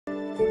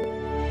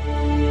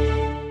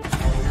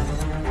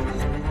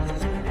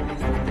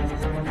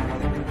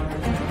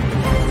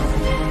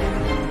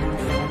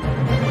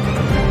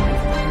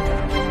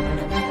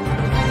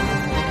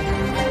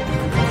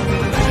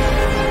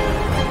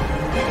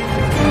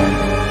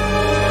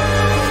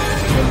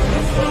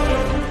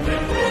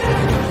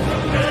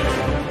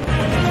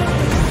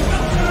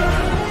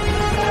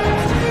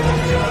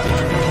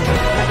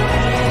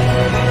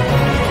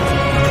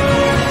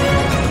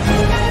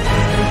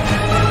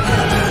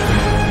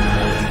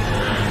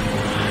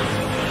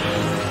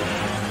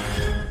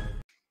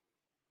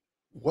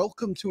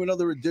Welcome to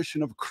another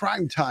edition of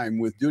Crime Time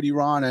with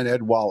DutyRon and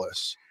Ed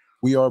Wallace.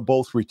 We are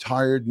both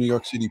retired New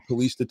York City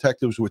police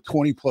detectives with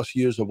 20-plus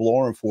years of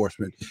law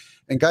enforcement.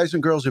 And guys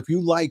and girls, if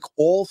you like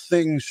all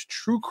things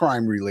true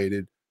crime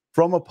related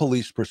from a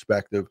police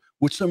perspective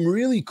with some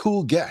really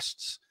cool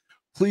guests,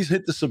 please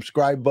hit the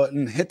subscribe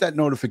button, hit that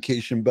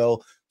notification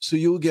bell so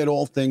you'll get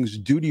all things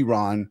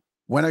DutyRon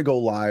when I go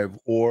live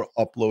or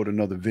upload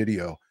another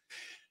video.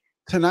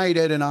 Tonight,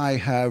 Ed and I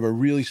have a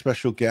really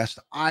special guest.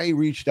 I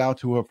reached out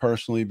to her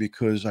personally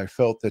because I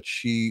felt that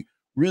she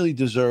really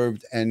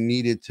deserved and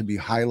needed to be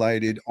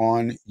highlighted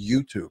on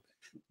YouTube.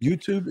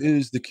 YouTube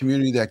is the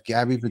community that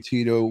Gabby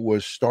Petito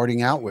was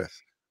starting out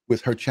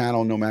with her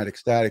channel, Nomadic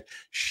Static.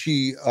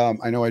 She,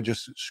 I know I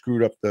just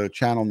screwed up the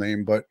channel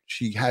name, but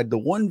she had the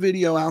one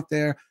video out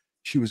there.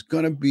 She was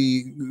going to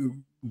be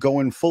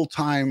going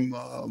full-time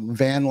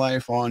van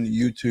life on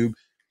YouTube.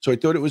 So I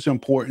thought it was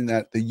important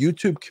that the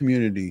YouTube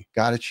community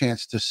got a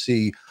chance to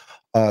see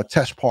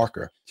Tess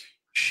Parker.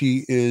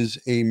 She is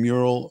a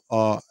mural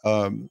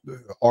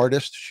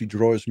artist. She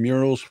draws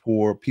murals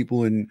for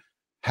people in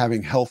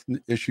having health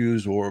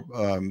issues or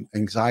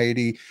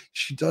anxiety.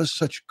 She does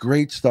such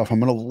great stuff.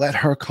 I'm going to let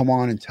her come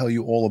on and tell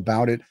you all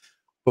about it.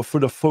 But for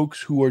the folks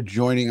who are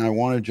joining, I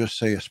want to just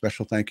say a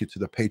special thank you to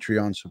the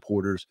Patreon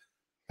supporters.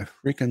 I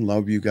freaking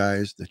love you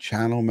guys, the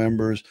channel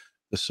members,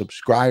 the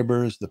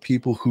subscribers, the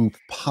people who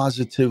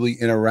positively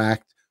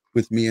interact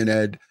with me and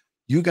Ed.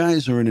 You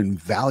guys are an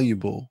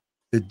invaluable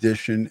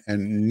addition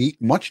and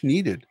much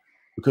needed,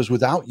 because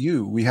without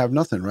you, we have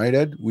nothing, right,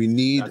 Ed? We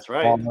need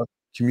our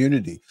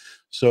community.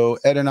 So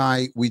Ed and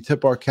I, we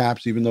tip our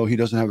caps, even though he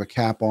doesn't have a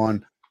cap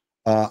on.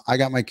 I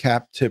got my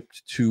cap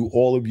tipped to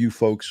all of you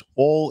folks,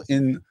 all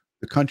in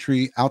the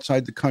country,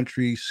 outside the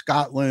country,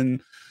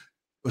 Scotland,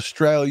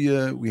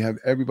 Australia. We have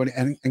everybody.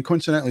 And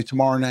coincidentally,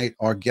 tomorrow night,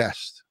 our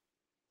guest,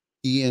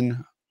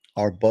 Ian,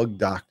 our bug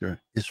doctor,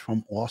 is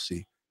from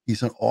Aussie.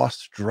 He's an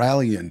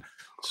Australian.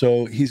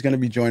 So he's going to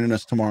be joining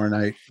us tomorrow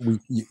night.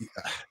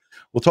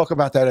 We'll talk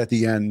about that at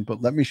the end,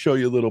 but let me show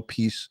you a little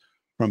piece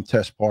from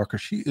Tess Parker.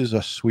 She is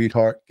a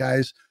sweetheart.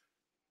 Guys,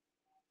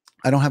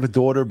 I don't have a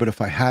daughter, but if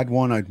I had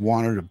one, I'd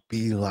want her to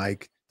be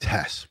like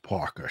Tess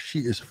Parker. She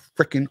is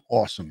freaking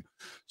awesome.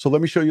 So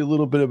let me show you a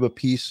little bit of a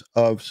piece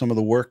of some of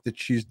the work that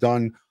she's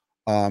done.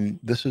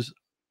 This is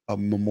a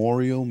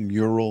memorial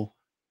mural,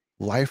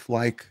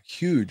 lifelike,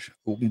 huge,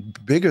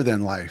 bigger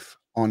than life,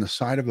 on the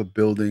side of a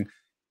building.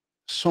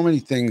 So many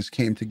things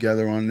came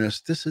together on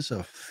this. This is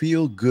a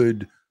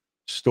feel-good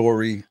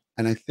story.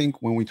 And I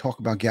think when we talk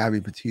about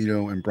Gabby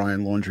Petito and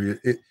Brian Laundrie,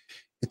 it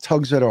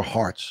tugs at our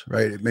hearts,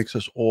 right? It makes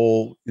us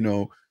all, you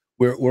know,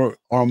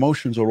 our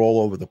emotions are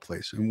all over the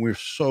place, and we're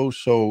so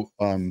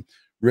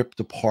ripped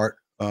apart,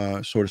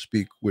 so to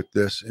speak, with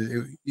this.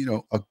 You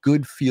know, a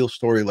good feel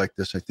story like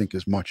this, I think,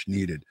 is much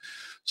needed.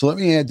 So let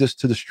me add this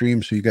to the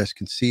stream so you guys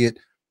can see it.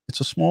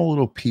 It's a small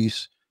little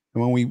piece.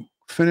 And when we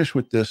finish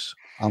with this,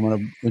 I'm going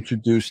to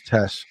introduce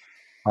Tess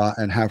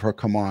and have her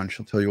come on.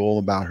 She'll tell you all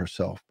about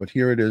herself. But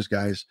here it is,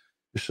 guys.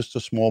 It's just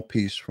a small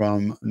piece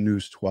from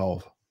News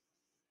 12.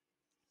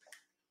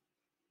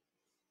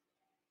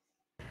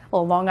 A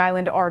Long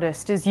Island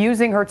artist is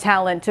using her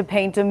talent to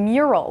paint a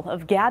mural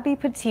of Gabby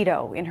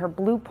Petito in her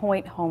Blue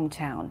Point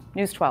hometown.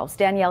 News 12's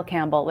Danielle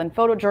Campbell and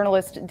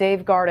photojournalist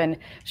Dave Garden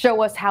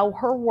show us how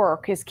her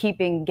work is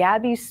keeping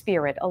Gabby's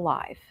spirit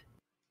alive.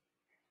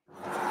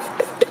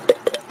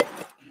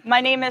 My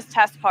name is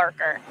Tess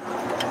Parker.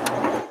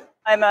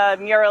 I'm a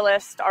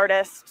muralist,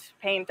 artist,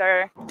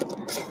 painter.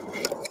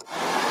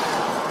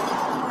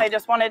 I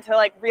just wanted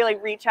to really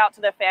reach out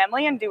to the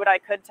family and do what I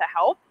could to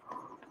help.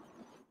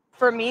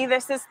 For me,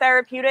 this is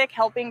therapeutic,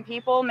 helping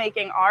people,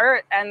 making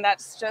art, and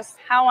that's just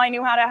how I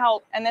knew how to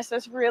help. And this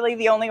is really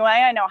the only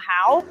way I know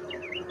how.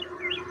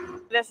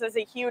 This is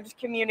a huge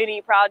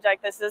community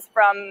project. This is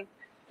from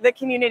the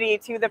community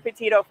to the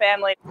Petito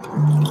family.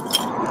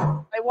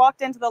 I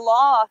walked into the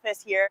law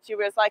office here. She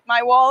was like,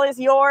 "My wall is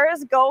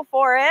yours, go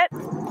for it."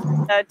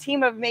 A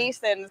team of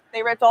masons,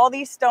 they ripped all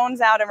these stones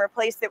out and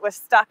replaced it with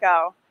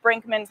stucco.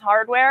 Brinkman's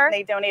Hardware,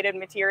 they donated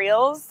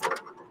materials.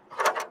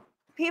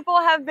 People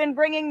have been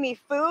bringing me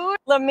food.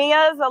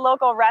 Lamia's, a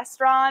local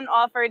restaurant,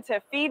 offered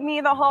to feed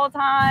me the whole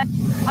time.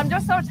 I'm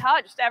just so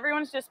touched.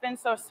 Everyone's just been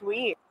so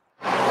sweet.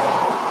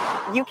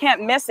 You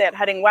can't miss it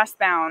heading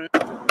westbound.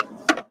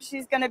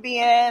 She's going to be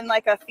in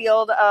a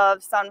field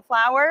of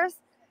sunflowers.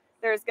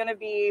 There's going to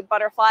be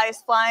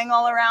butterflies flying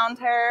all around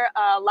her.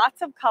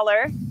 Lots of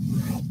color.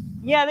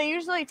 Yeah, they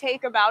usually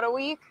take about a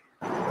week.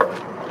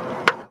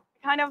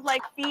 kind of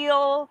like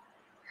feel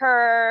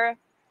her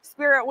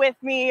spirit with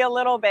me a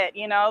little bit,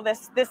 you know,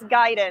 this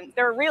guidance.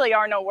 There really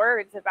are no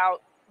words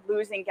about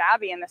losing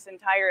Gabby in this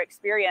entire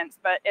experience,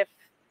 but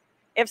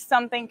if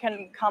something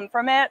can come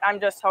from it, I'm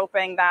just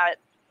hoping that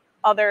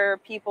other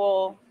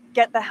people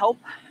get the help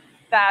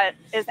that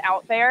is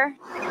out there.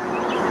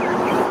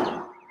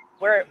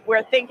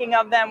 We're thinking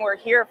of them, we're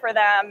here for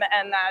them,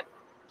 and that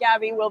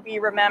Gabby will be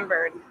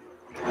remembered.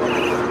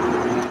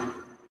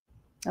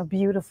 A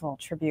beautiful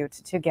tribute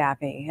to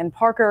Gabby. And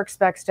Parker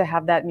expects to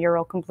have that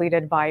mural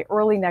completed by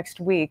early next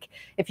week.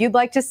 If you'd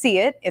like to see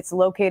it, it's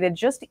located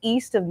just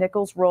east of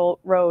Nichols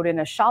Road in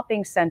a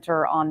shopping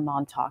center on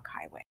Montauk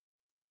Hwy.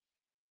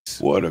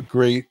 What a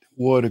great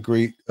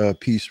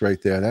piece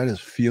right there. That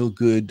is feel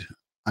good.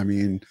 I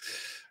mean,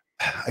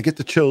 I get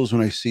the chills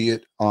when I see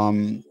it.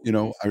 You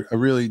know, I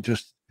really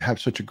just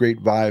have such a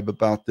great vibe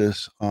about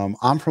this.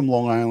 I'm from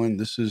Long Island.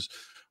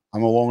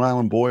 I'm a Long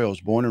Island boy. I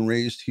was born and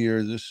raised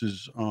here. This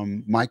is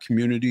my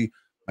community.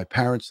 My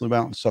parents live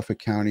out in Suffolk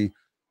County.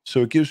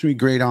 So it gives me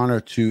great honor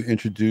to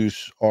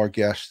introduce our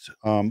guest,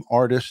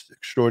 artist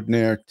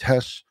extraordinaire,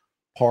 Tess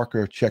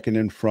Parker, checking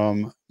in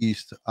from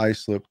East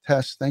Islip.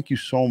 Tess, thank you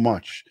so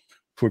much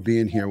for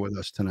being here with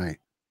us tonight.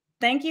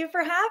 Thank you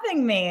for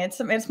having me.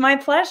 It's my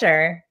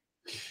pleasure.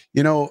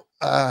 You know,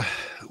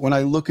 when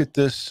I look at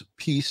this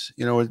piece,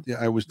 you know,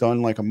 I was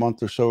done like a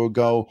month or so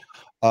ago.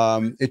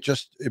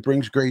 It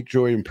brings great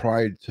joy and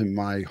pride to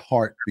my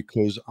heart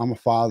because I'm a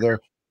father.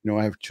 You know,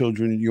 I have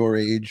children your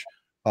age.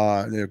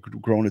 They're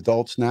grown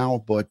adults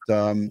now, but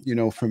you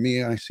know, for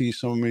me, I see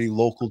so many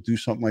local do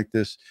something like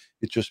this.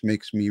 It just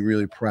makes me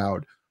really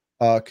proud.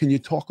 Can you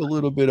talk a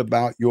little bit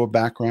about your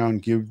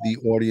background? Give the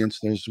audience,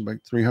 there's like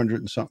 300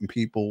 and something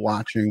people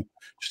watching.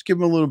 Just give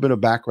them a little bit of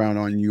background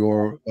on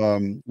your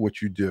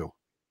what you do.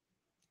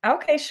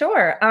 Okay,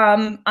 sure.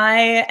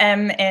 I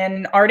am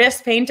an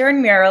artist, painter,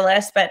 and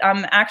muralist, but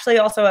I'm actually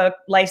also a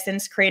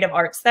licensed creative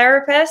arts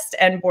therapist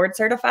and board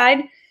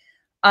certified.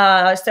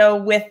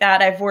 So with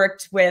that, I've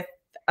worked with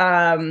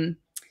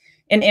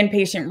in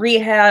inpatient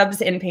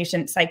rehabs,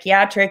 inpatient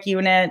psychiatric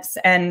units,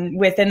 and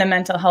within the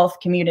mental health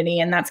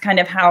community. And that's kind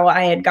of how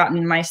I had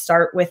gotten my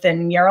start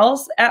within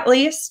murals, at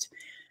least.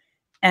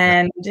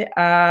 And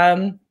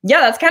yeah,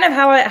 that's kind of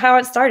how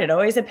it started.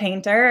 Always a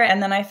painter,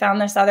 and then I found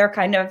this other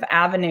kind of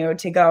avenue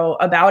to go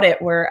about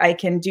it, where I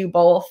can do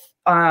both,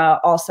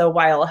 also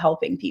while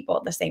helping people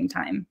at the same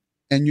time.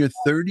 And you're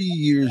 30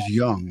 years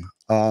young.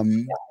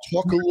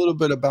 Talk a little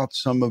bit about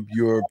some of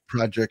your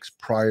projects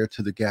prior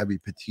to the Gabby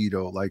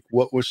Petito. Like,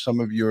 what were some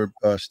of your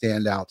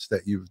standouts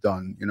that you've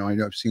done? You know, I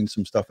know I've seen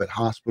some stuff at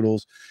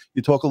hospitals.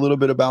 You talk a little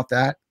bit about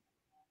that?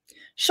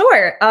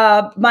 Sure.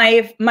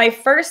 My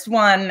first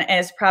one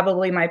is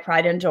probably my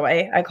pride and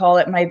joy. I call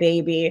it my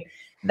baby.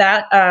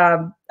 That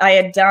I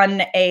had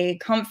done a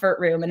comfort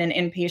room in an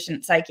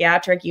inpatient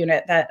psychiatric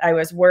unit that I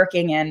was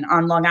working in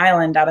on Long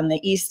Island out in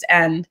the East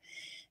End.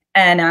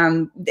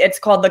 And it's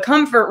called the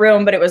comfort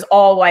room, but it was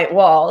all white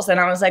walls. And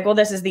I was like, well,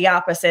 this is the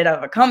opposite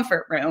of a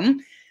comfort room.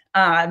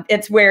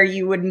 It's where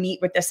you would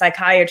meet with the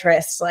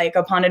psychiatrists, like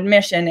upon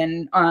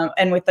admission,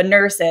 and with the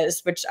nurses,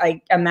 which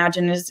I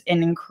imagine is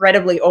an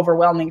incredibly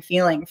overwhelming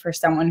feeling for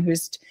someone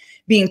who's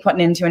being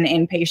put into an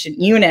inpatient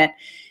unit.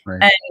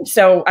 Right. And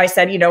so I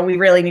said, you know, we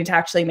really need to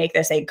actually make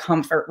this a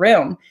comfort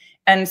room.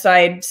 And so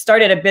I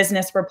started a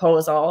business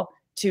proposal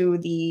to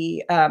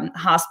the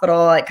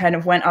hospital. I kind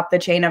of went up the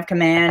chain of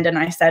command, and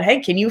I said, hey,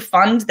 can you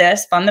fund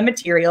this, fund the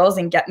materials,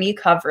 and get me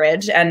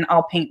coverage, and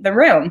I'll paint the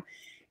room.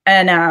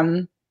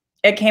 And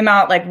it came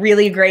out like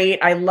really great.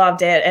 I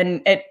loved it.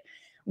 And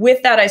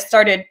with that, I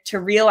started to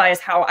realize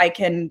how I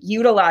can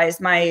utilize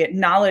my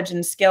knowledge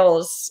and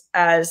skills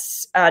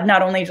as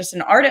not only just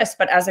an artist,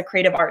 but as a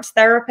creative arts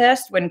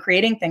therapist when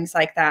creating things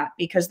like that,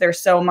 because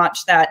there's so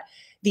much that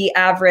the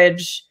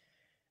average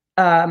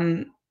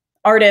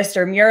artist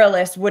or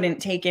muralist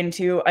wouldn't take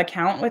into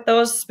account with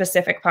those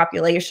specific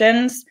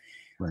populations.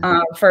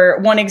 Right. For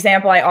one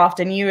example I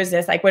often use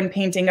is like when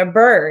painting a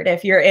bird.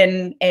 If you're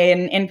in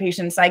an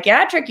inpatient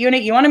psychiatric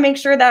unit, you want to make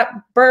sure that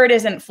bird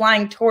isn't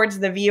flying towards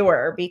the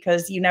viewer,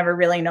 because you never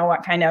really know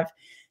what kind of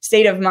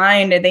state of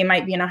mind they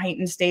might be in, a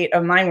heightened state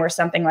of mind where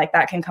something like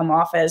that can come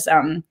off as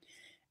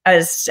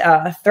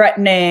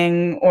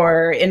threatening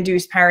or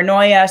induce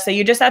paranoia. So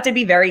you just have to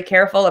be very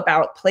careful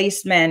about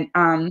placement,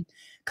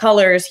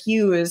 colors,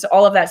 hues,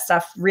 all of that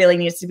stuff really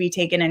needs to be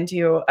taken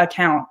into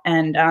account.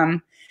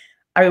 And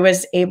I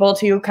was able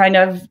to kind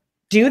of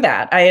do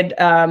that. I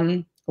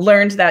had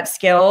learned that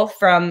skill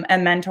from a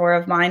mentor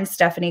of mine,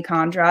 Stephanie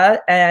Condra,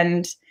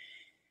 and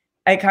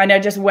I kind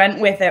of just went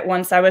with it.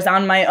 Once I was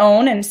on my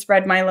own and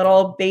spread my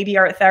little baby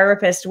art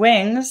therapist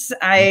wings,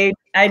 I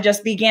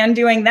just began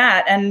doing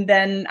that. And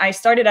then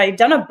I'd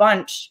done a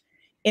bunch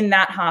in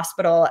that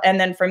hospital. And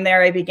then from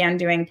there, I began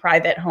doing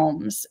private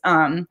homes,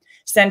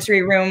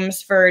 sensory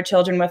rooms for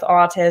children with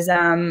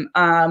autism,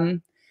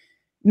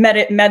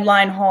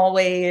 medline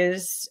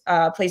hallways,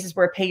 places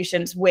where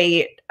patients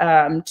wait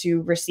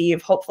to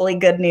receive hopefully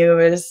good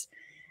news.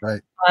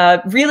 Right.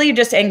 Really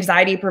just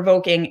anxiety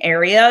provoking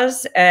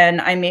areas. And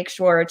I make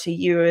sure to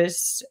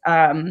use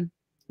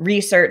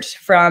research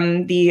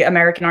from the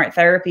American Art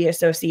Therapy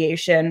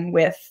Association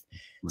with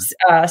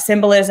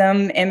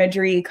symbolism,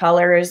 imagery,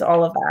 colors,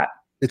 all of that.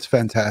 It's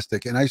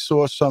fantastic. And I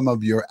saw some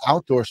of your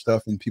outdoor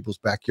stuff in people's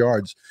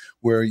backyards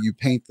where you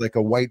paint like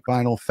a white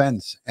vinyl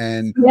fence,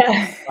 and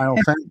yeah. vinyl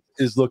fence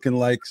is looking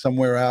like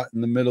somewhere out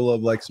in the middle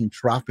of like some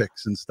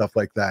tropics and stuff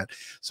like that.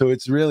 So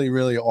it's really,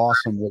 really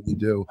awesome what you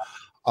do.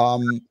 I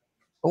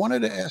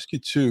wanted to ask you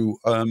too,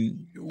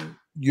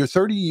 you're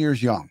 30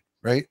 years young,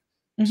 right?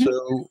 Mm-hmm.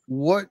 So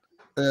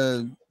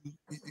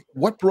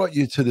what brought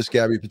you to this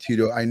Gabby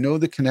Petito? I know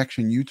the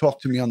connection. You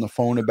talked to me on the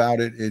phone about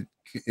it.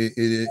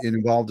 It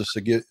involved a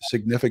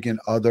significant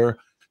other.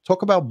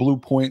 Talk about Blue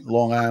Point,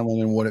 Long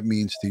Island, and what it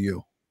means to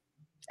you.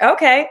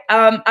 Okay.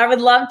 I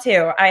would love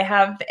to. I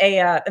have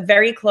a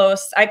very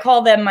close, I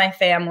call them my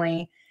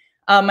family.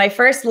 My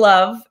first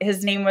love,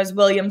 his name was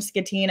William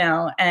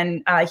Scatino,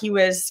 and he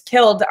was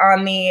killed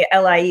on the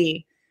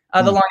LIE,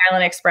 the Long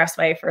Island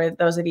Expressway, for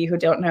those of you who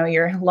don't know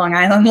your Long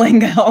Island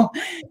lingo.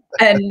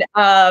 And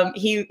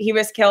he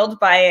was killed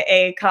by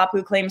a cop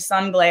who claimed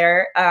sun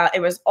glare.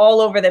 It was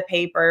all over the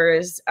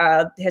papers.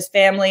 His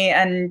family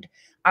and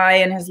I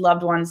and his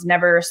loved ones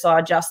never saw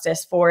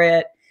justice for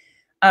it.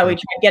 We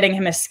tried getting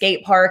him a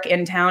skate park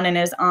in town in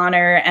his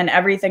honor, and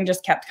everything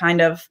just kept kind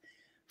of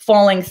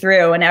falling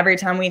through. And every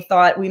time we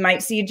thought we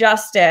might see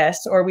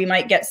justice or we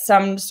might get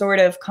some sort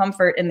of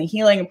comfort in the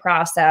healing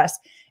process,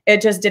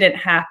 it just didn't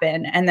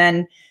happen. And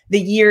then the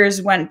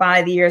years went by,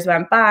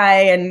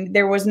 and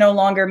there was no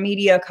longer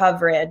media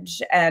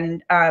coverage.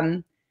 And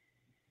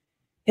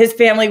his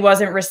family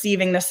wasn't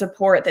receiving the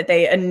support that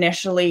they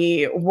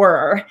initially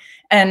were.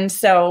 And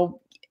so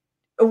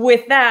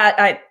with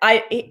that,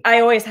 I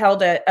always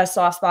held a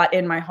soft spot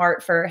in my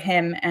heart for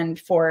him and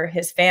for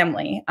his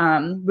family.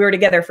 We were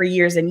together for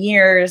years and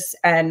years,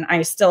 and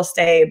I still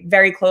stay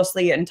very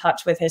closely in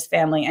touch with his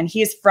family. And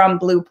he's from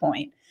Blue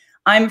Point.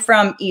 I'm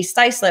from East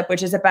Islip,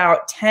 which is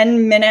about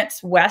 10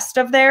 minutes west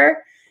of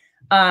there.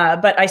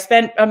 But I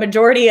spent a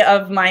majority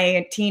of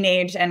my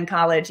teenage and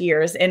college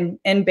years in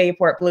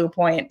Bayport, Blue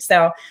Point.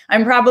 So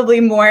I'm probably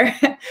more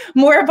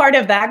a part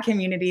of that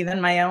community than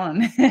my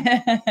own.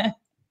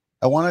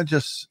 I want to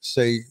just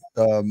say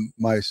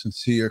my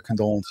sincere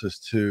condolences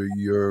to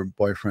your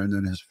boyfriend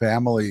and his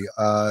family.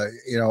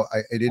 You know,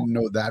 I didn't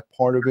know that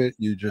part of it.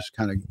 You just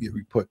kind of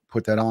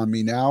put that on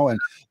me now. And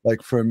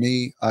like for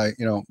me,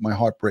 you know, my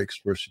heart breaks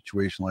for a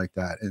situation like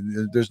that.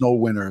 And there's no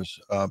winners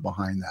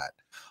behind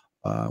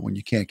that. When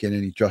you can't get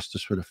any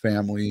justice for the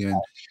family,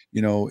 and,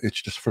 you know, it's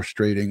just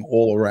frustrating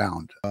all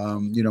around.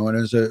 You know, and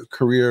as a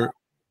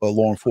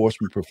law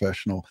enforcement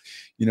professional,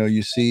 you know,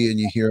 you see and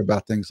you hear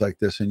about things like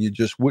this, and you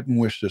just wouldn't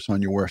wish this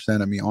on your worst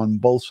enemy on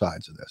both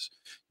sides of this,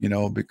 you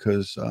know,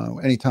 because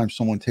anytime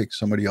someone takes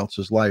somebody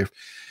else's life,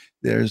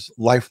 there's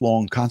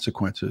lifelong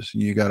consequences,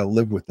 and you got to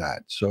live with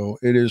that. So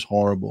it is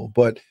horrible,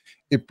 but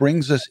it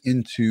brings us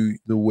into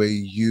the way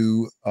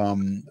you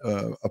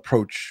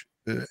approach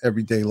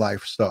everyday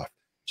life stuff.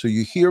 So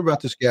you hear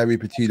about this Gabby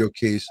Petito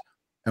case,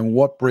 and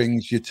what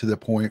brings you to the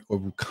point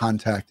of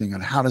contacting,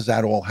 and how does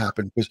that all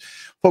happen? Because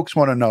folks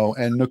want to know.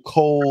 And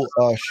Nicole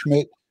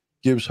Schmidt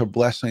gives her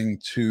blessing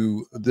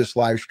to this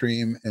live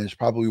stream and is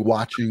probably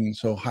watching.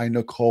 So hi,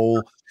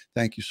 Nicole.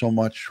 Thank you so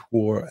much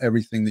for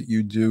everything that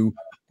you do.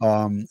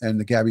 And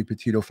the Gabby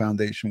Petito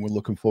Foundation, we're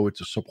looking forward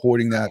to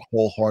supporting that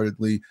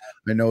wholeheartedly.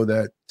 I know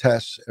that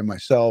Tess and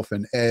myself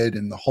and Ed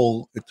and the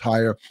whole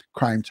entire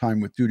Crime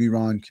Time with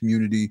DutyRon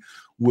community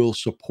will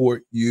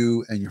support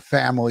you and your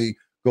family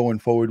going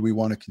forward. We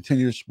want to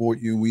continue to support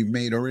you. We've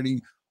made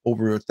already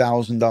over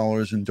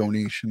 $1,000 in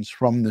donations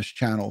from this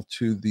channel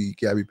to the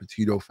Gabby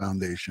Petito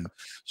Foundation.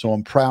 So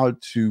I'm proud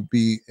to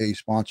be a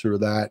sponsor of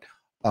that.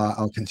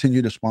 I'll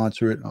continue to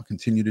sponsor it. I'll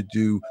continue to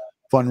do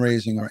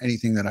fundraising or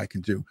anything that I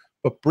can do.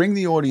 But bring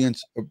the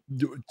audience,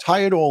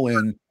 tie it all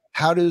in.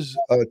 How does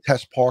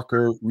Tess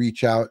Parker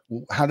reach out?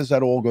 How does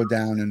that all go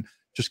down? And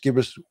just give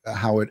us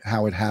how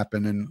it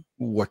happened and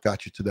what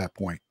got you to that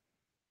point.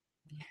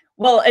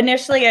 Well,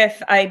 initially,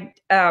 if I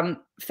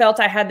felt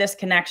I had this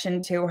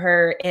connection to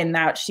her in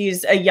that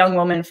she's a young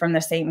woman from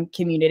the same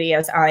community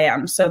as I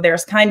am. So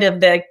there's kind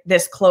of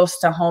this close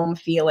to home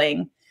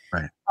feeling.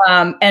 Right.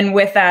 And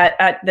with that,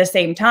 at the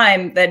same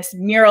time,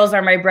 murals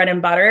are my bread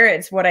and butter.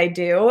 It's what I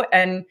do.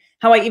 And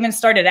how I even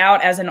started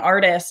out as an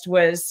artist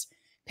was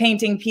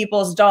painting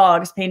people's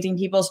dogs, painting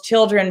people's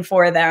children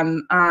for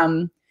them.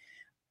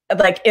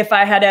 Like if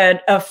I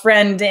had a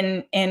friend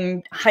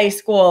in high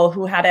school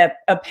who had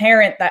a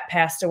parent that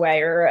passed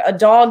away, or a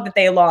dog that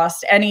they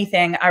lost,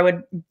 anything, I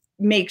would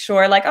make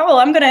sure like, oh,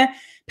 I'm going to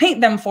paint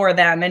them for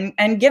them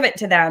and give it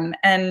to them.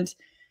 And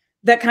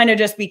that kind of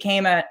just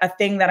became a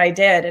thing that I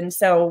did. And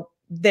so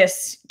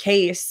this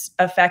case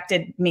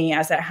affected me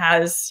as it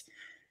has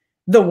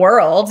the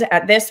world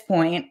at this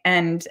point,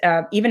 and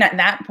even at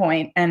that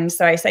point. And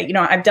so I said, you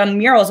know, I've done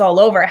murals all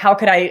over. How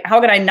could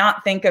I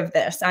not think of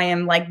this? I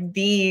am like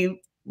the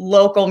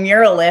local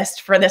muralist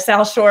for the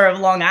South Shore of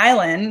Long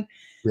Island.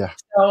 Yeah.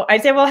 So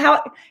I'd say,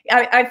 well,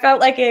 I felt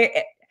like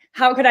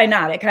how could I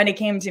not? It kind of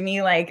came to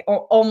me like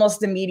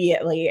almost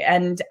immediately.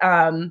 And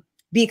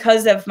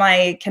because of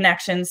my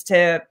connections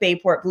to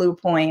Bayport Blue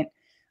Point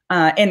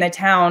in the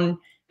town,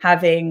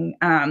 having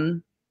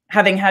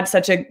had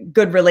such a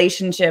good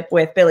relationship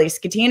with Billy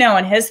Scatino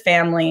and his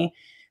family,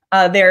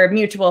 they're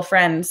mutual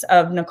friends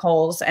of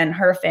Nicole's and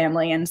her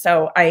family. And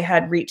so I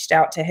had reached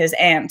out to his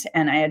aunt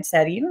and I had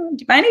said,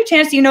 by any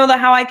chance,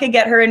 how I could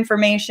get her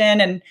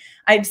information? And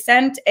I'd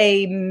sent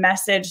a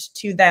message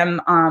to them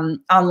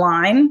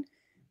online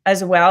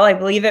as well. I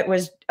believe it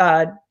was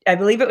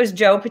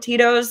Joe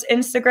Petito's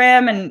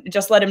Instagram, and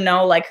just let him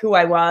know like who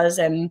I was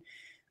and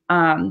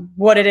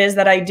what it is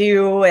that I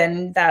do,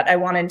 and that I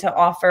wanted to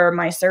offer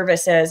my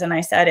services. And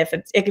I said, if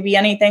it could be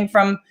anything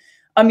from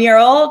a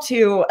mural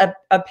to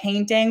a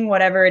painting,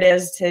 whatever it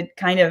is, to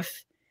kind of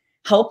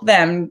help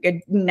them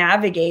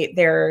navigate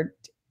their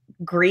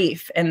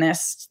grief in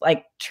this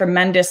like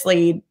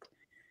tremendously,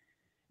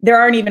 there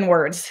aren't even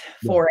words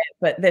for it,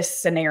 but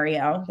this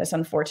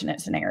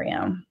unfortunate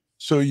scenario.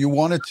 So you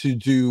wanted to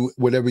do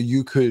whatever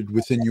you could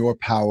within your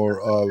power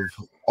of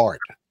art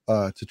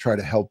to try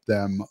to help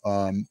them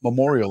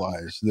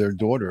memorialize their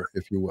daughter,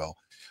 if you will.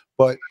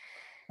 But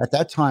at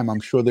that time, I'm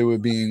sure they were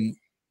being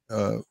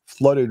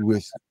flooded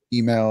with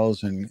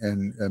emails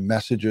and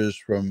messages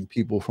from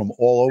people from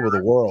all over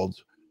the world.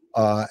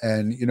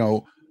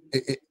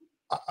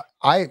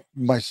 I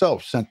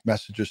myself sent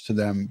messages to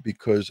them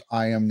because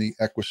I am the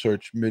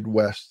EquiSearch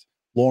Midwest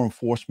law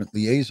enforcement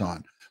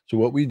liaison. So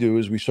what we do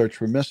is we search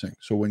for missing.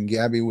 So when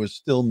Gabby was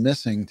still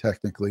missing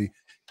technically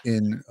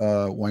in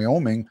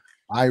Wyoming,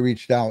 I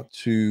reached out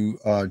to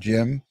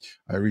Jim,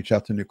 I reached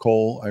out to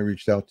Nicole, I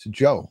reached out to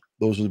Joe.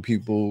 Those are the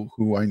people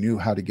who I knew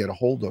how to get a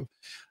hold of.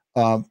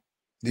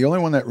 The only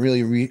one that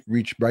really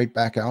reached right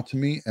back out to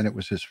me, and it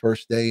was his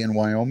first day in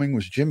Wyoming,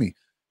 was Jimmy.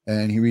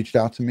 And he reached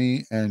out to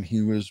me, and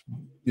he was,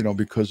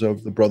 because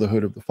of the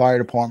Brotherhood of the Fire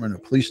Department,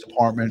 the police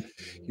department,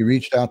 he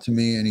reached out to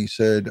me and he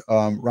said,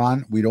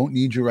 Ron, we don't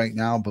need you right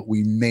now, but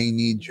we may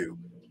need you.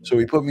 So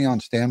he put me on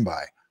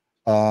standby.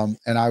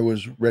 And I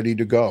was ready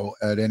to go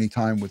at any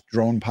time with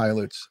drone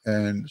pilots.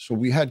 And so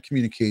we had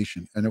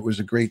communication, and it was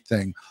a great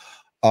thing.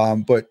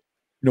 But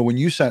when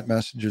you sent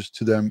messages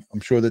to them,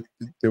 I'm sure that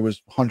there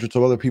was hundreds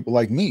of other people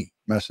like me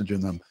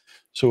messaging them.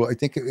 So I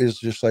think it is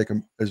just like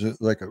a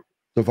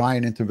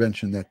divine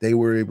intervention that they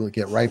were able to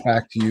get right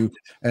back to you.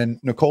 And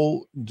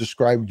Nicole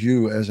described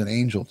you as an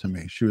angel to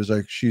me. She was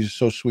like, she's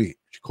so sweet.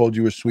 She called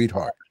you a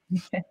sweetheart.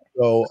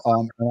 So,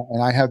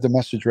 and I have the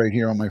message right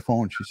here on my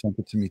phone. She sent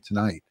it to me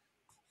tonight.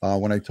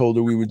 When I told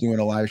her we were doing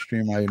a live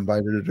stream, I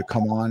invited her to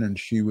come on, and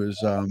she was,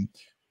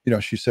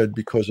 she said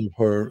because of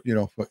her,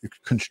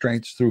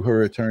 constraints through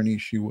her attorney,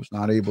 she was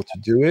not able to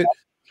do it.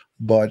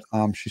 But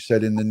she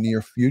said in the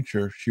near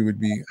future, she would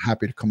be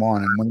happy to come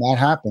on. And when that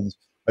happens,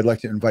 I'd like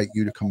to invite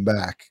you to come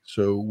back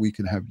so we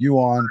can have you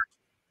on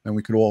and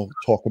we could all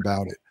talk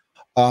about it.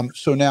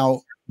 So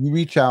now you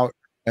reach out,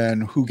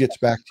 and who gets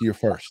back to you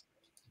first?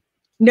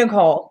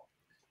 Nicole.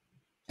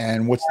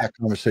 And what's that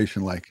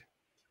conversation like?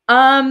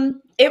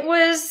 It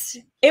was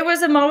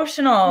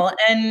emotional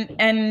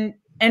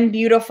and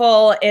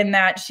beautiful in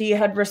that she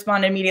had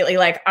responded immediately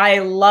like, I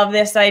love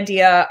this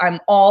idea. I'm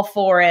all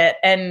for it.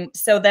 And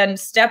so then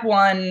step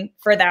one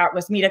for that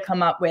was me to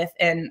come up with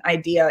an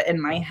idea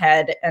in my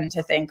head and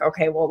to think,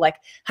 okay, well, like,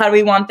 how do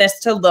we want this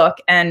to look?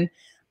 And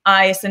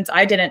since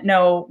I didn't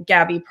know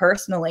Gabby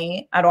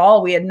personally at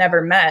all, we had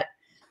never met.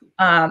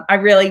 I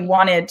really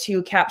wanted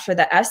to capture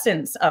the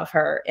essence of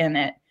her in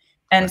it.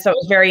 And so it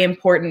was very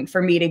important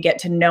for me to get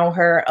to know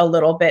her a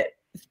little bit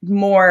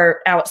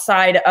more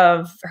outside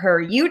of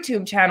her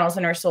YouTube channels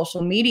and her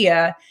social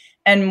media,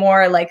 and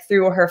more like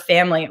through her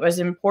family. It was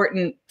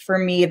important for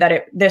me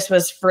that this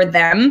was for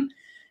them,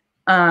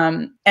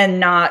 and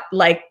not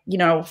like,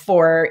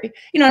 for,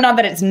 not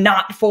that it's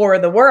not for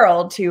the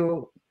world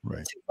to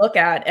look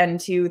at and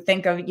to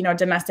think of,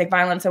 domestic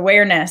violence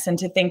awareness, and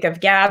to think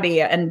of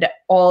Gabby and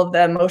all of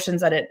the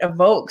emotions that it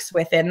evokes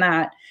within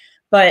that.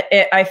 But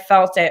I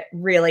felt it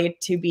really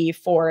to be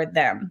for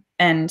them.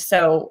 And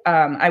so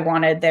I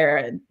wanted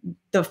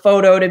the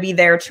photo to be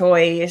their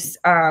choice,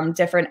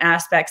 different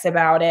aspects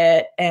about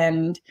it,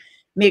 and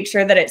make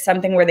sure that it's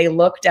something where they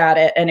looked at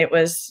it and it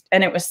was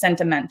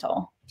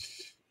sentimental.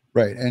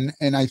 Right.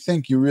 And I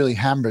think you really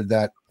hammered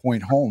that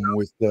point home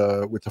with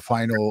the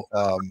final,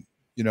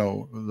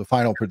 the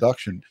final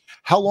production.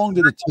 How long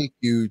did it take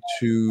you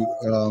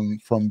to,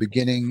 from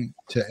beginning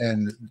to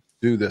end,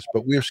 do this?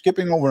 But we are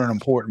skipping over an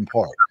important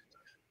part.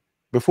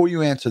 Before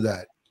you answer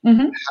that,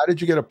 how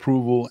did you get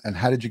approval, and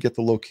how did you get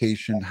the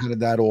location? How did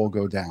that all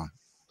go down?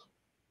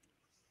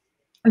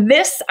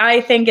 This,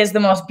 I think, is the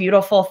most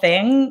beautiful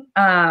thing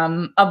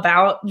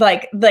about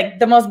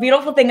the most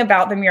beautiful thing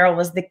about the mural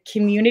was the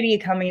community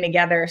coming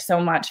together so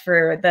much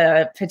for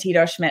the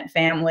Petito Schmidt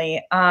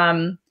family.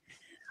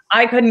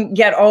 I couldn't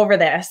get over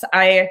this.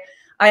 I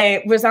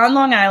was on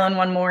Long Island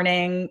one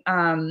morning,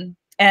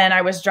 and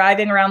I was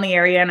driving around the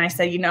area, and I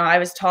said, I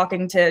was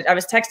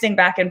texting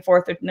back and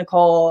forth with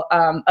Nicole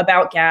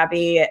about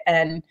Gabby,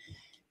 and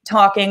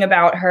talking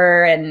about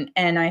her, and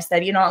I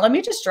said, you know, let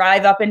me just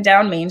drive up and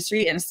down Main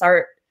Street and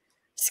start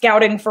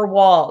scouting for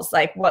walls,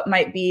 like what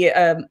might be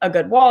a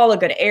good wall, a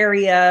good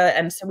area.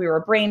 And so we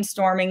were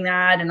brainstorming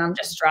that, and I'm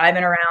just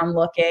driving around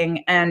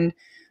looking, and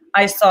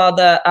I saw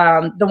the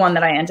one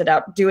that I ended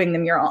up doing the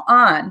mural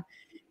on.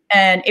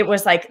 And it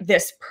was like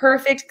this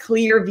perfect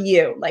clear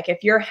view. Like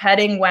if you're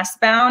heading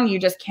westbound, you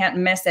just can't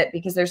miss it,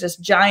 because there's this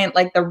giant,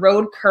 like the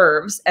road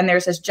curves and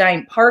there's this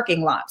giant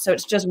parking lot. So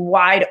it's just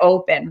wide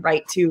open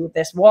right to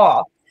this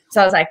wall.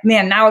 So I was like,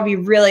 man, that would be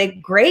really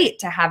great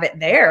to have it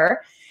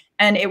there.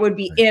 And it would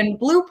be in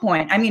Blue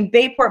Point. I mean,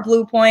 Bayport,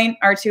 Blue Point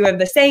are two of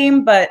the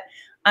same, but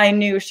I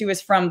knew she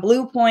was from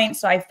Blue Point.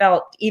 So I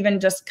felt even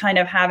just kind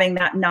of having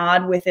that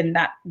nod within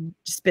that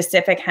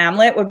specific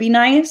hamlet would be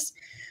nice.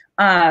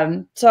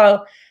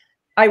 So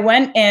I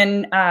went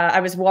in, I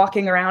was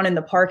walking around in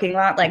the parking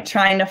lot, like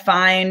trying to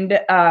find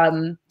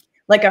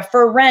like a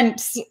for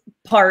rent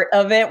part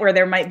of it where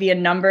there might be a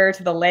number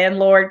to the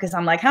landlord. Cause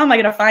I'm like, how am I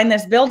going to find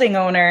this building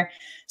owner?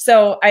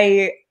 So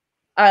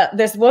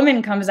this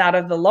woman comes out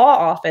of the law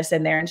office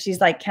in there, and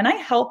she's like, can I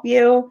help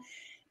you?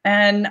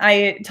 And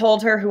I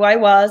told her who I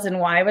was and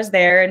why I was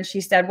there. And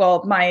she said,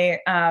 well, my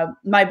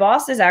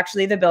boss is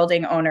actually the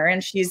building owner,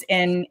 and she's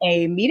in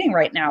a meeting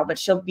right now, but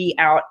she'll be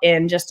out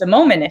in just a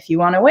moment if you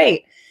want to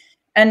wait.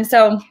 And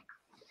so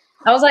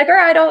I was like, all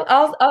right,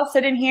 I'll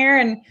sit in here.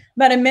 And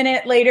about a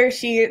minute later,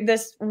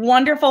 this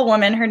wonderful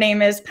woman, her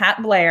name is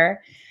Pat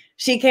Blair,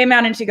 she came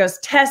out and she goes,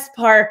 Tess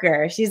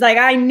Parker. She's like,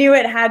 I knew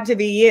it had to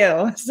be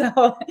you. So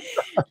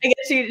I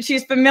guess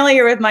she's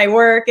familiar with my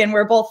work, and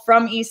we're both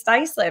from East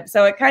Islip.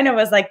 So it kind of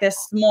was like this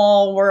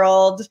small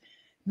world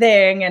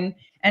thing.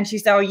 And she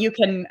said, oh, you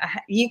can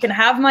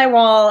have my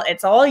wall.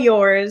 It's all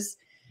yours.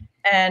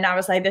 And I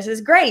was like, this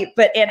is great.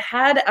 But it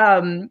had,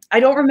 I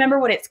don't remember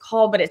what it's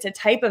called, but it's a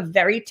type of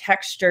very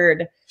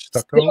textured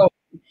stone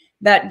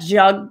that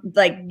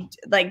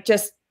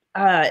just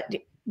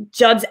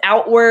juts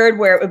outward,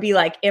 where it would be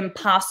like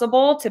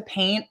impossible to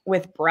paint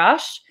with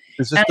brush.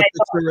 Is this the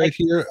picture right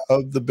here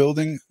of the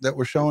building that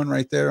we're showing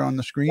right there on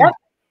the screen? Yep.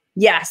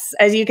 Yes.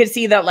 As you can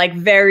see, that like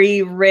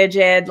very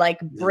rigid, like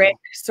brick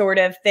sort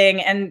of thing.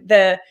 And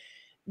the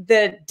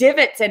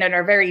divots in it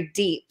are very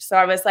deep. So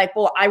I was like,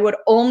 well, I would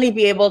only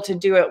be able to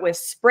do it with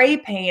spray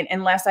paint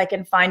unless I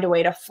can find a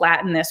way to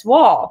flatten this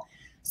wall.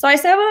 So I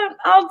said,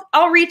 well,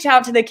 I'll reach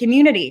out to the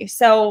community.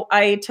 So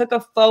I took a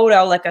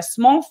photo, like a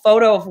small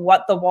photo of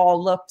what the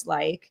wall looked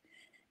like.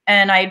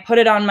 And I put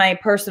it on my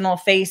personal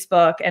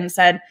Facebook and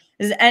said,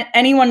 does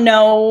anyone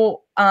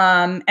know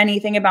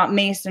anything about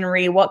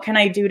masonry? What can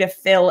I do to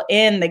fill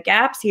in the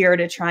gaps here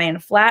to try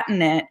and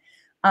flatten it?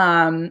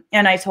 And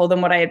I told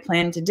them what I had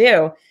planned to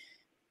do.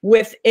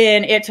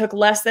 It took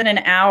less than an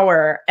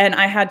hour, and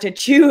I had to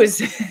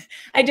choose.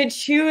 I had to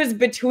choose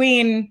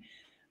between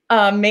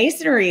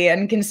masonry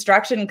and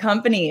construction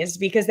companies,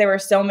 because there were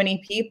so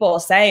many people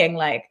saying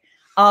like,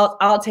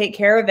 I'll take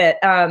care of it.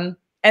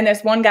 And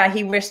this one guy,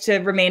 he wished to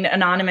remain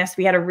anonymous.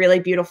 We had a really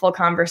beautiful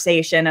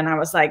conversation, and I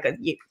was like,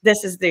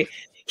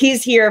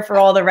 he's here for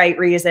all the right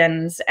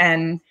reasons.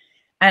 And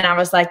I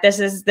was like, this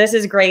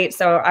is great.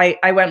 So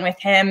I went with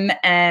him,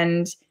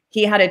 and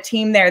he had a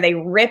team there. They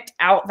ripped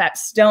out that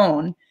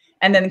stone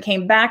and then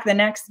came back the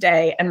next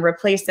day and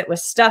replaced it with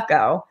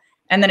stucco.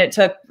 And then it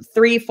took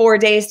 3-4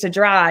 days to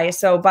dry.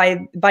 So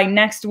by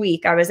next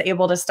week, I was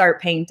able to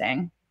start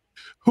painting.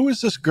 Who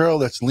is this girl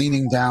that's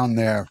leaning down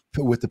there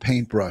with the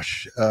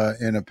paintbrush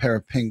in a pair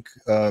of pink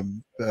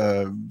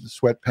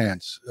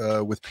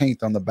sweatpants with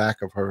paint on the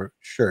back of her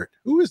shirt?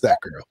 Who is that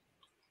girl?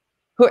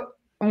 Who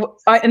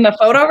in the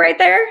photo right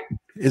there?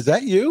 Is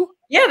that you?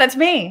 Yeah, that's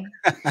me.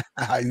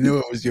 I knew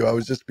it was you. I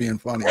was just being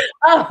funny.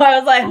 Oh, I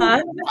was like,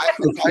 huh?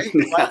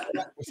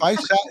 If I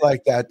sat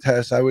like that,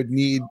 Tess, I would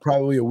need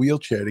probably a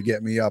wheelchair to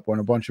get me up on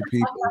a bunch of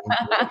people.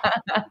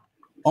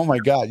 Oh my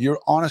God, you're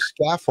on a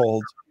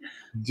scaffold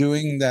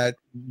doing that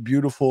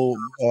beautiful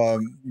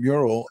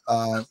mural.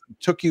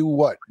 Took you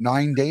what,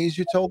 9 days,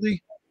 you told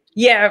me?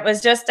 Yeah,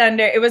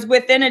 it was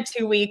within a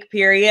 2-week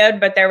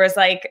period, but there was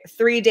like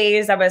 3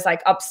 days I was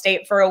like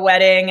upstate for a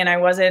wedding, and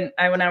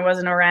when I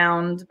wasn't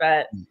around.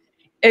 But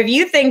if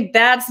you think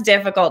that's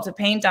difficult to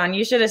paint on,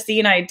 you should have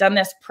seen I had done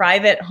this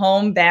private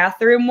home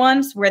bathroom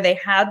once where they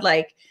had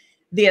like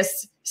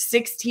this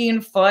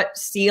 16-foot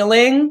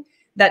ceiling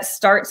that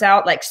starts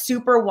out like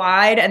super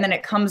wide, and then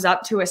it comes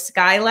up to a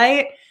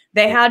skylight.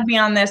 They had me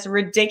on this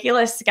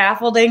ridiculous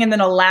scaffolding and then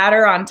a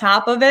ladder on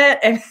top of it.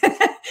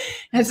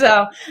 And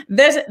so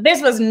this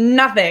was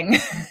nothing.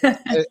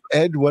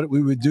 Ed, what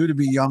we would do to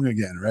be young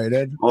again, right,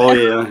 Ed? Oh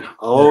yeah.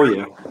 Oh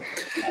yeah.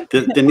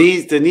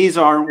 The knees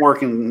aren't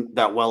working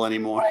that well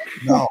anymore.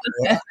 No.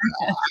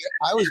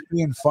 I was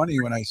being funny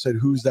when I said,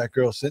 who's that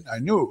girl sitting? I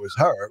knew it was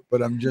her,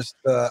 but I'm just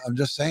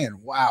saying,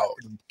 wow,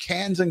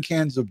 cans and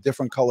cans of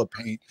different color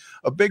paint,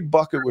 a big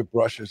bucket with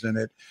brushes in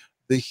it,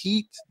 the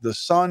heat, the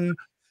sun.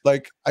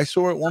 Like I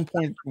saw at one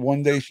point,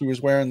 one day she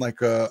was wearing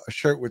like a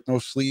shirt with no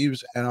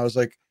sleeves, and I was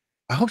like,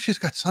 I hope she's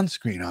got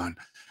sunscreen on.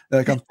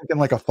 Like I'm thinking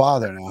like a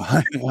father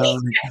now.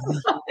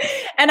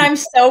 And I'm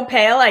so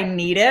pale, I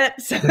need it.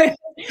 So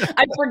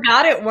I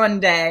forgot it one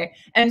day.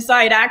 And so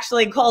I'd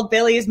actually called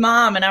Billy's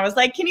mom and I was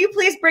like, can you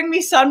please bring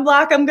me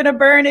sunblock? I'm going to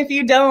burn if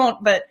you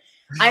don't. But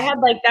I had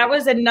like, that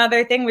was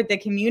another thing with the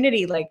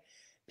community. Like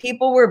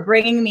people were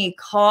bringing me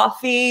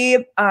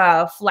coffee,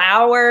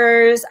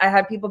 flowers. I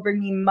had people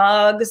bring me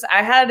mugs.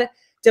 I had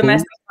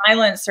domestic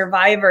violence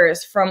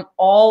survivors from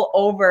all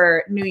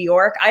over New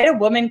York. I had a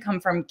woman come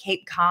from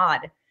Cape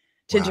Cod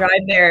to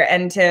drive there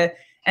and to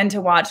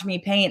watch me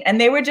paint. And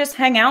they would just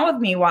hang out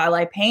with me while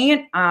I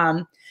paint.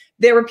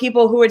 There were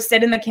people who would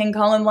sit in the King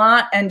Cullen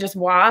lot and just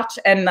watch.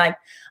 And like,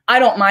 I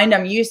don't mind.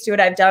 I'm used to it.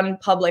 I've done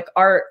public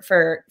art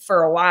for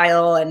a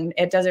while, and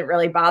it doesn't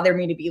really bother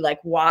me to be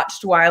like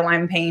watched while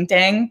I'm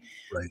painting.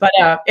 Right. But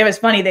it was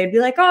funny. They'd be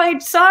like, "Oh, I'm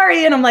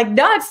sorry," and I'm like,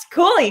 "No, it's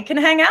cool. You can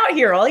hang out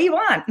here all you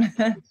want."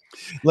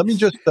 Let me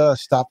just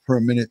stop for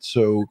a minute.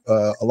 So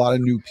a lot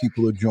of new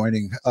people are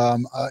joining.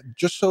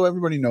 Just so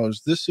everybody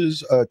knows, this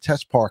is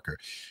Tess Parker.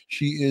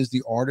 She is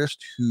the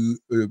artist who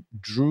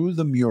drew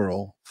the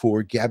mural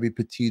for Gabby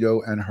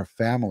Petito and her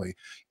family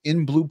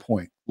in Blue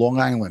Point, Long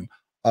Island,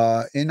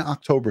 in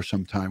October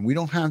sometime. We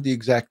don't have the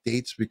exact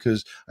dates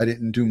because I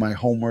didn't do my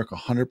homework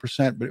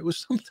 100%, but it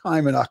was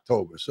sometime in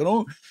October.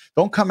 So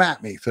don't come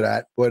at me for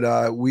that.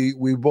 But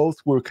we both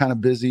were kind of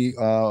busy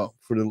for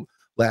the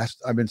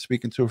last, I've been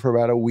speaking to her for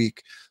about a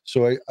week.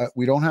 So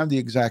we don't have the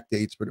exact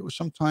dates, but it was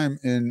sometime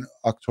in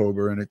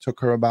October and it took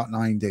her about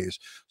 9 days.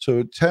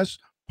 So Tess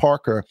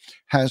Parker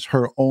has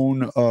her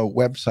own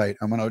website.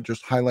 I'm going to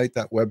just highlight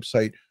that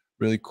website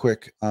really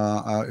quick.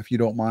 If you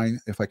don't mind,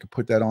 if I could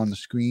put that on the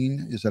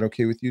screen. Is that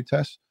okay with you,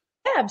 Tess?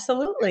 Yeah,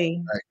 absolutely.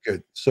 All right,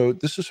 good. So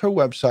this is her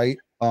website.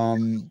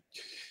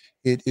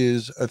 It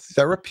is a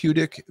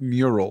Therapeutic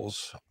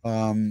Murals,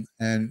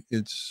 and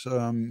it's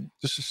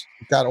this is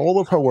got all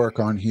of her work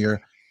on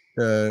here.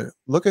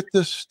 Look at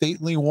this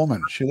stately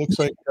woman. She looks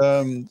like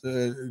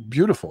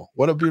beautiful.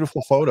 What a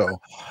beautiful photo.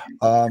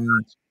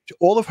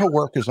 All of her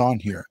work is on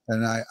here,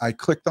 and I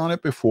clicked on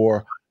it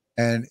before.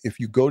 And if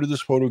you go to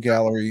this photo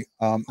gallery,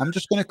 I'm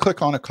just going to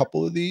click on a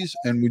couple of these.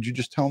 And would you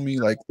just tell me,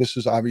 like, this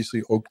is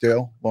obviously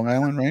Oakdale, Long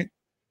Island, right?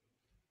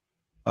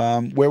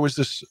 Where was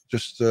this?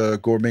 Just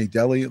Gourmet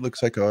Deli. It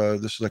looks like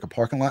this is like a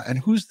parking lot. And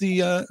who's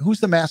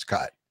the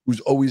mascot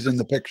who's always in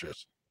the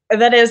pictures?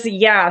 That is,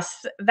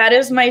 yes, that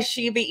is my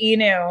Shiba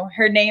Inu.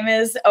 Her name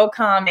is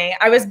Okami.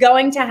 I was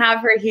going to have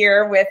her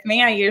here with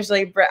me.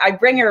 I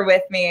bring her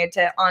with me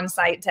on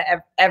site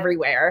to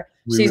everywhere.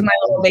 She's my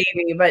little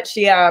baby, but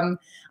she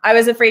I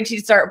was afraid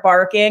she'd start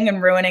barking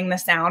and ruining the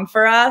sound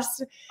for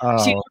us.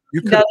 She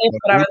does it,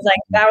 but I was like,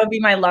 that would be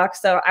my luck.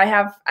 So I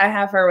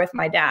have her with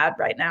my dad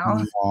right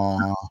now.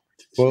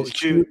 Well,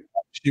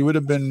 she would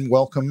have been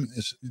welcome,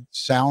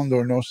 sound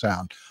or no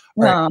sound.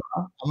 All right,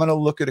 I'm going to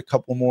look at a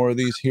couple more of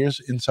these. Here's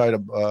inside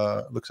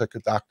looks like a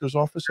doctor's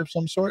office of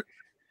some sort.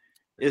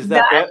 Is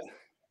that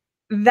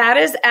that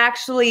is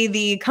actually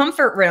the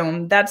comfort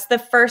room. That's the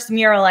first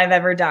mural I've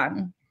ever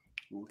done.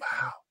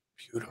 Wow,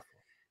 beautiful.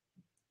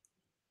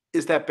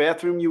 Is that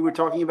bathroom you were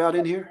talking about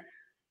in here?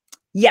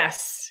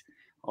 Yes.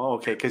 Oh,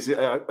 okay, because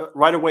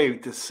right away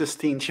the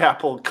Sistine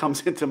Chapel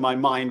comes into my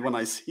mind when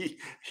I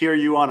hear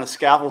you on a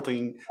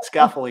scaffolding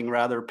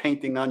rather,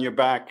 painting on your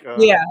back.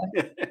 Yeah.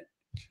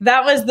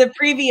 That was the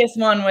previous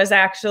one, was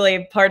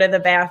actually part of the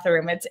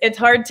bathroom. It's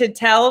hard to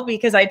tell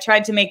because I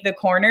tried to make the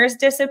corners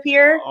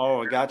disappear.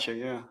 Oh, I gotcha.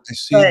 Yeah. I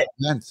see the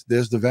vent.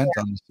 There's the vent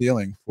on the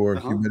ceiling for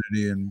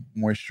humidity and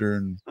moisture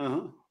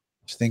and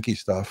stinky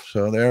stuff.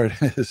 So there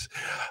it is.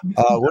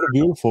 What a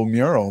beautiful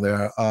mural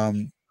there.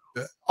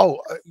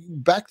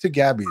 Back to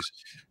Gabby's.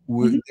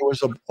 There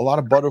was a lot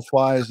of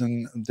butterflies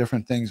and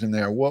different things in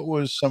there. What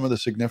was some of the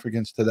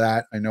significance to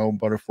that? I know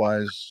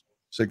butterflies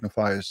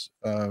signifies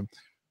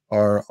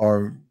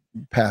our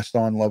passed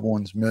on loved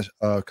ones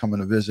coming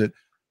to visit.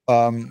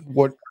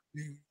 What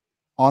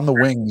on the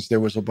wings, there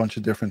was a bunch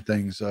of different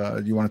things.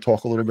 Do you want to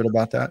talk a little bit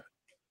about that?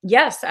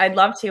 Yes, I'd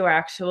love to,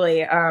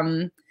 actually.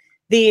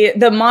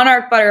 The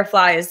monarch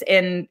butterflies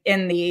in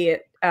the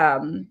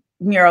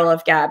mural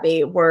of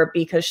Gabby were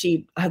because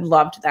she had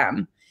loved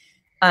them.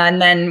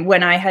 And then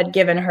when I had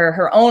given her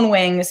her own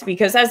wings,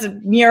 because as a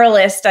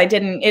muralist,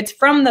 it's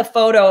from the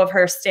photo of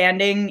her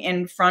standing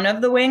in front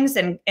of the wings.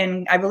 And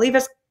I believe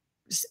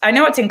I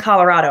know it's in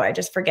Colorado. I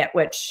just forget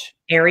which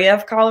area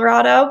of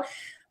Colorado,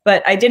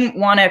 but I didn't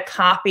want to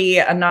copy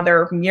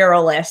another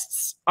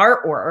muralist's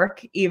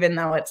artwork, even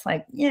though it's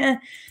like, yeah.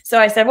 So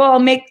I said, well, I'll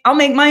make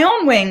my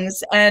own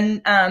wings.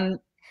 And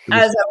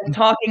as I was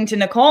talking to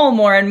Nicole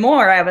more and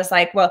more, I was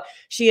like, well,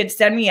 she had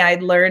said me,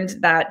 I'd learned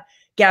that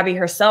Gabby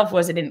herself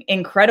was an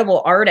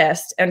incredible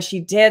artist, and she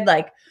did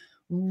like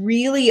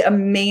really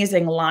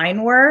amazing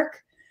line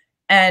work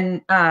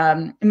and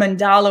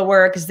mandala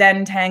work,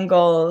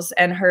 Zentangles,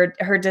 and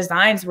her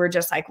designs were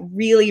just like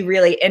really,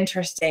 really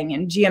interesting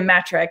and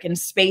geometric and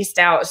spaced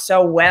out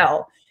so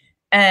well.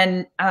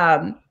 And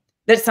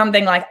that's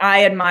something like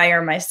I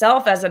admire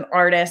myself as an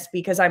artist,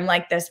 because I'm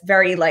like this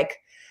very like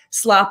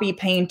sloppy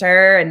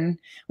painter, and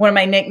one of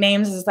my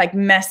nicknames is like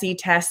Messy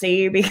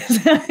Tessie, because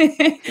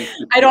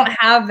I don't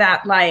have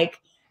that like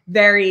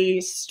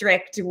very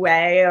strict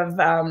way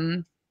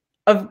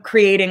of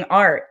creating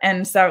art.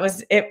 And so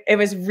it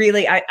was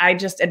really, I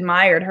just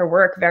admired her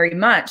work very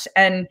much.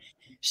 And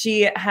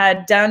she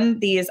had done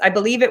these, I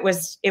believe it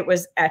was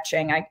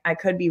etching. I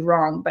could be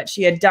wrong, but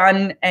she had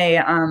done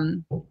a,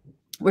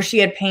 where she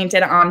had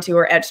painted onto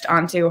or etched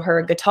onto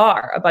her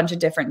guitar, a bunch of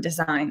different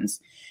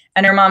designs.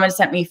 And her mom had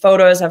sent me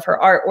photos of her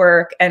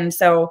artwork. And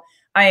so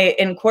I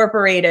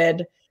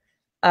incorporated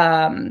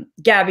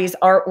Gabby's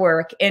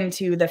artwork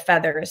into the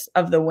feathers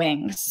of the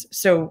wings.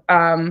 So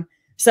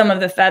some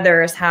of the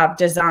feathers have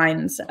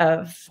designs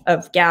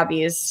of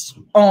Gabby's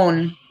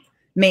own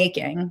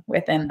making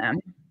within them.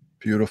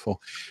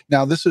 Beautiful.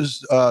 Now, this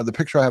is the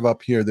picture I have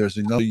up here. There's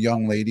another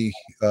young lady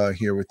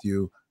here with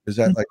you. Is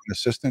that like an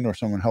assistant or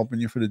someone helping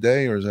you for the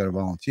day, or is that a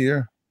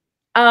volunteer?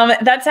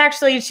 That's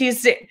actually,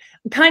 she's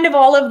kind of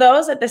all of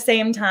those at the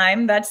same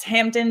time. That's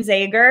Hampton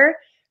Zager.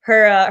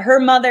 Her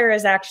mother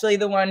is actually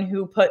the one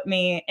who put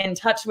me in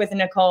touch with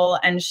Nicole,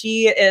 and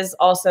she is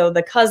also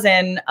the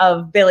cousin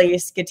of Billy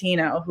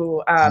Scatino,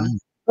 who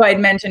I'd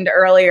mentioned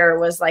earlier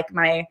was like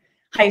my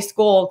high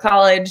school,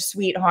 college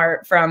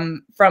sweetheart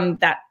from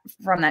that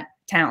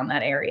town,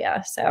 that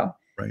area. So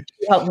right,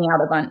 she helped me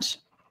out a bunch.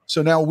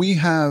 So now we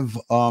have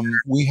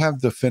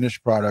the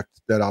finished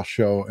product that I'll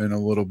show in a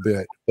little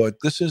bit, but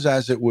this is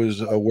as it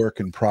was a work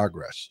in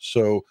progress.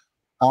 So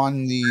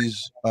on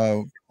these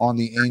on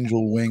the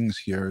angel wings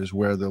here is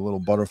where the little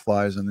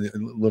butterflies and the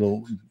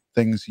little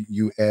things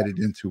you added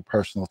into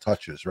personal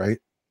touches, right?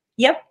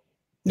 Yep.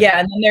 Yeah,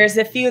 and then there's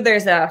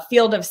a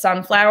field of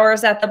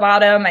sunflowers at the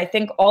bottom. I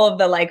think all of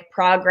the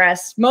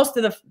most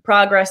of the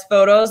progress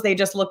photos, they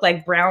just look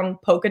like brown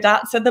polka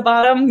dots at the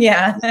bottom.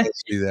 Yeah.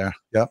 See there.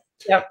 Yep.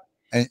 Yep.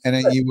 And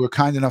then you were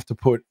kind enough to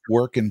put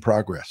work in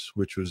progress,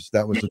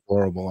 that was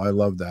adorable. I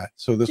love that.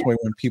 So this way,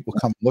 when people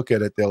come look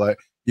at it, they're like,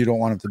 you don't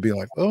want them to be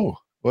like, oh,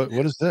 what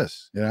is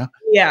this? You know?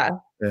 Yeah.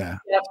 Yeah.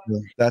 Yep.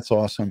 That's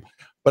awesome.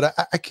 But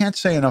I can't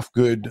say enough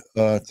good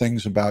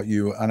things about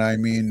you. And I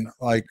mean,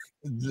 like,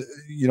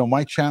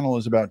 my channel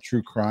is about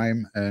true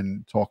crime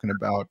and talking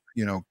about,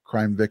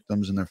 crime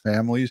victims and their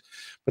families.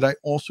 But I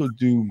also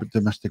do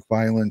domestic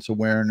violence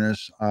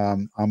awareness.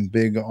 I'm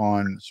big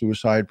on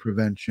suicide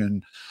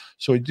prevention.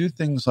 So I do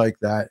things like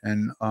that.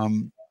 And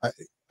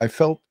I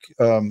felt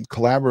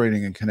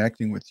collaborating and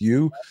connecting with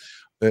you,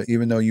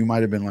 even though you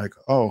might have been like,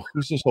 oh,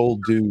 who's this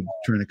old dude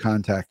trying to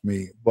contact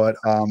me? But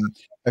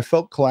I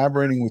felt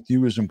collaborating with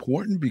you is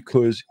important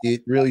because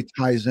it really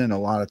ties in a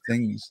lot of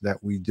things that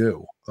we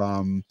do.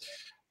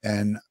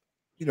 And,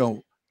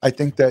 I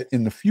think that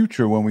in the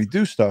future, when we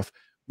do stuff,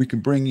 we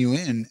can bring you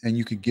in and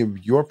you could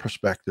give your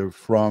perspective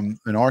from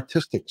an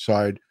artistic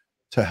side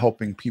to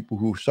helping people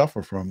who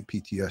suffer from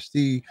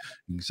PTSD,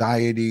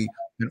 anxiety,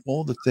 and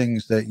all the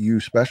things that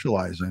you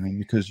specialize in. And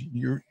because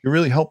you're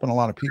really helping a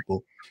lot of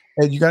people.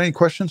 Ed, you got any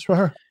questions for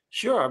her?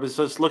 Sure. I was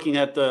just looking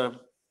at the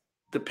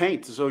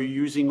paint. So you're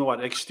using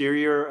what,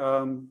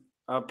 exterior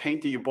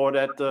paint that you bought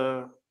at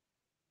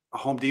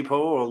Home Depot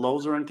or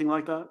Lowe's or anything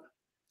like that?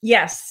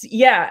 Yes.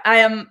 Yeah.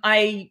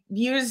 I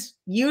use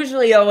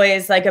usually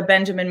always like a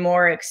Benjamin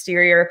Moore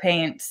exterior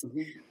paint.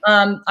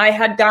 I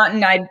had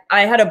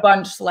a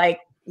bunch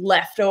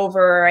left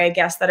over, I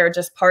guess, that are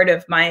just part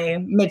of my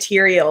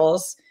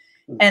materials.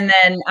 And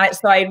then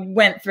I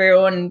went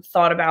through and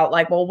thought about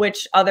well,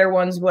 which other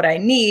ones would I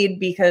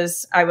need?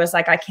 Because I was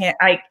like,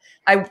 I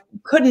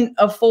couldn't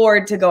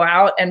afford to go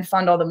out and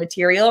fund all the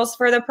materials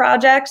for the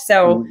project.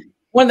 So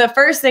one of the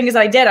first things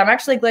I did, I'm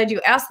actually glad you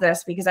asked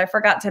this because I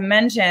forgot to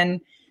mention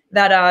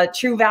that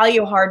True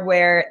Value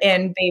Hardware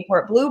in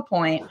Bayport Blue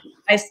Point,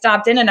 I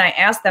stopped in and I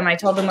asked them, I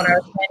told them what I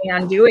was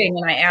planning on doing.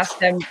 And I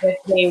asked them if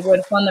they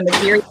would fund the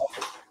materials.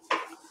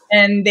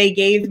 And they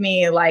gave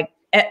me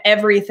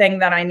everything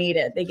that I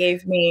needed. They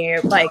gave me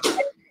it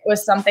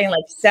was something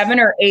like 7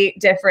 or 8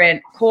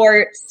 different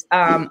quarts,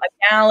 a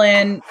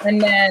gallon,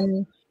 and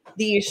then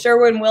the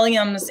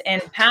Sherwin-Williams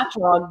and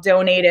Patchogue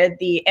donated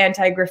the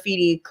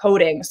anti-graffiti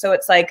coating. So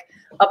it's like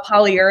a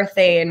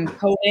polyurethane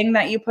coating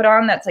that you put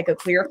on that's like a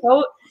clear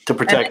coat. To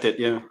protect it,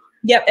 yeah.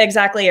 Yep,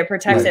 exactly. It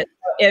protects it.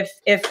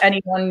 If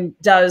anyone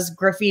does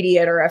graffiti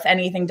it or if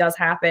anything does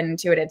happen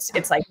to it,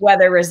 it's like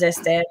weather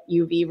resistant,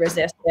 UV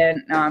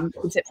resistant,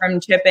 keeps it from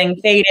chipping,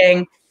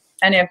 fading,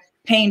 and if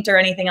paint or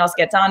anything else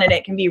gets on it,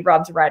 it can be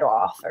rubbed right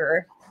off.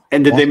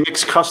 And did they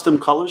mix custom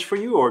colors for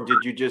you, or did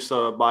you just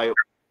buy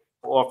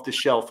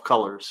off-the-shelf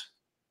colors?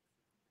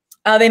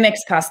 They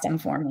mixed custom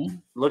for me.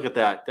 Look at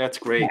that. That's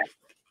great. Yeah.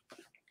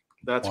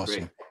 That's awesome.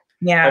 Great.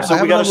 Yeah.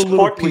 So we got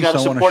to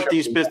support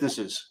these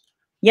businesses.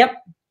 Yep.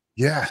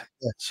 Yeah.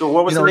 So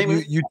what was the name of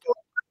it?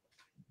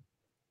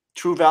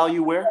 True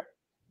Value where?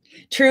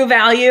 True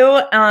Value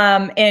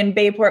in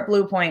Bayport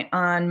Blue Point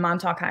on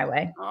Montauk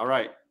Highway. All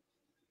right.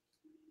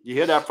 You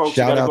hear that, folks?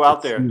 You got to go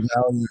out there.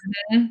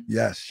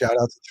 Yes. Shout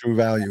out to True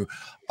Value.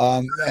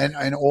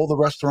 And all the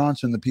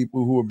restaurants and the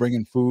people who are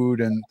bringing food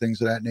and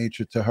things of that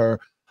nature to her.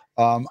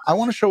 I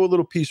want to show a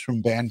little piece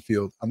from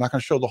Banfield. I'm not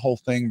going to show the whole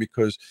thing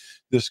because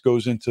this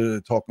goes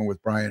into talking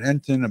with Brian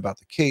Enton about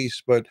the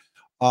case, but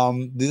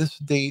This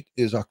date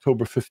is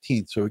October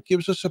 15th, so it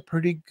gives us a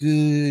pretty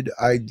good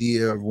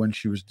idea of when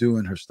she was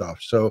doing her stuff.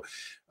 So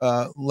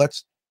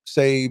let's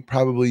say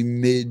probably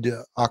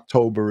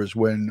mid-October is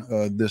when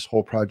this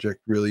whole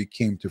project really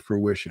came to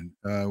fruition.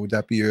 Would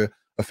that be a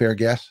fair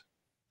guess?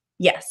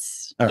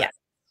 Yes. All right.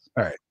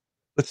 All right.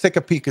 Let's take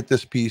a peek at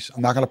this piece.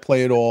 I'm not going to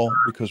play it all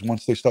because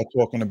once they start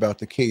talking about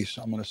the case,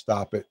 I'm going to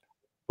stop it.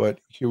 But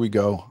here we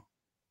go.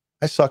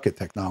 I suck at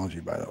technology,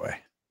 by the way.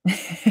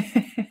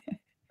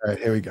 All right,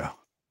 here we go.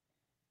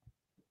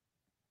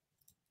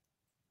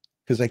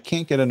 Because I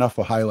can't get enough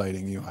of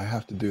highlighting you. I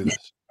have to do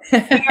this. We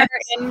are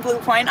in Blue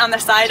Point on the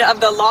side of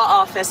the law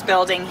office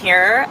building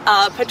here.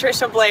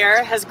 Patricia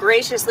Blair has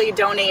graciously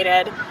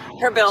donated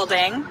her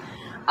building.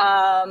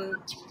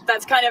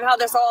 That's kind of how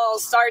this all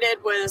started.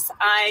 Was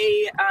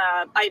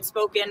I'd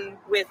spoken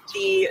with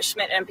the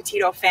Schmidt and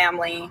Petito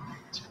family,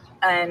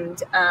 and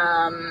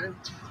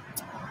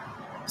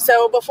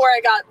so before I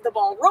got the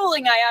ball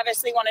rolling, I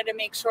obviously wanted to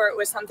make sure it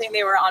was something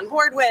they were on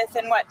board with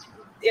and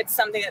it's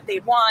something that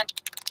they'd want.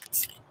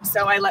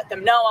 So I let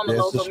them know I'm a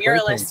local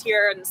muralist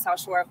here in the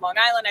South Shore of Long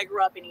Island. I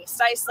grew up in East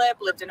Islip,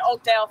 lived in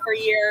Oakdale for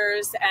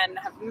years, and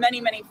have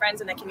many, many friends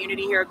in the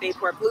community here at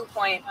Bayport Blue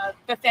Point.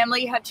 The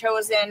family had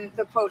chosen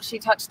the quote, "She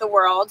touched the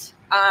world."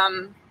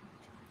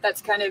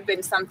 That's kind of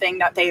been something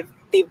that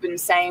they've been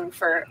saying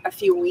for a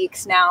few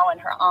weeks now in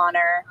her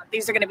honor.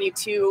 These are going to be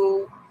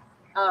two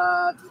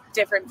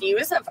different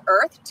views of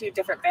Earth, two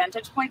different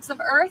vantage points of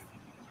Earth.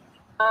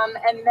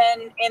 And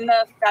then in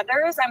the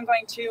feathers, I'm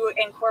going to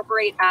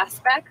incorporate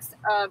aspects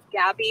of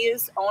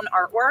Gabby's own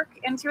artwork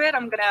into it.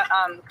 I'm going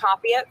to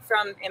copy it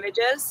from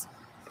images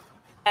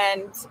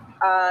and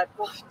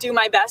do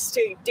my best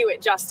to do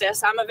it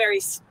justice. I'm a very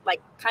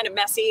kind of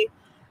messy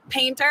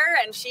painter,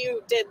 and she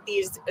did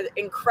these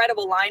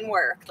incredible line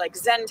work, like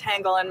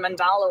Zentangle and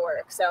mandala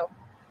work. So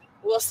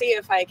we'll see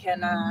if I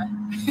can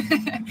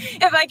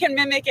if I can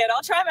mimic it.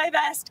 I'll try my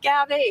best,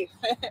 Gabby.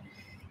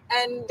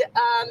 And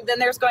then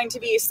there's going to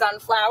be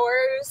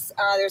sunflowers.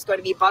 There's going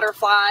to be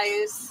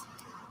butterflies.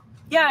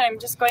 Yeah, I'm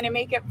just going to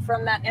make it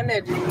from that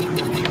image.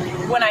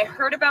 When I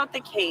heard about the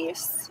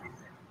case,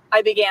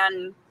 I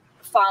began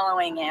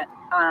following it.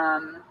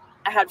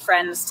 I had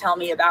friends tell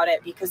me about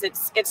it because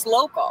it's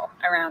local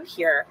around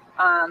here.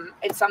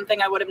 It's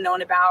something I would have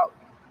known about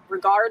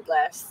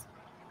regardless.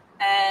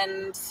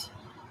 And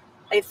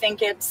I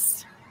think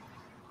it's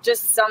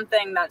just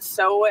something that's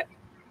so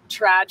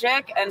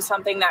tragic and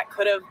something that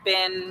could have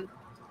been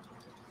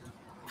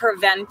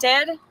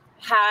prevented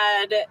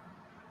had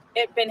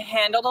it been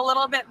handled a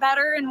little bit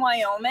better in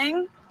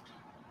Wyoming,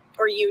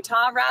 or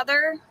Utah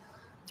rather,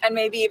 and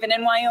maybe even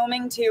in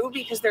Wyoming too,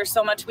 because there's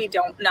so much we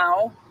don't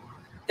know.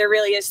 There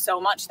really is so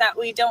much that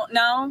we don't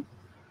know,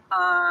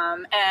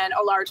 and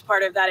a large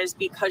part of that is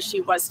because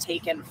she was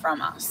taken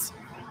from us.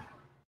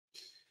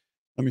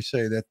 Let me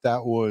say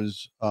that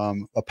was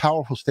a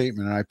powerful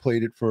statement, and I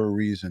played it for a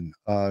reason.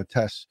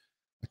 Tess,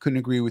 I couldn't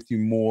agree with you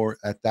more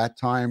at that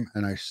time,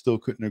 and I still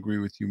couldn't agree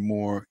with you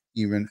more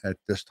even at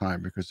this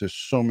time, because there's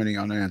so many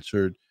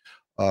unanswered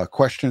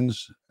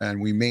questions,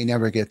 and we may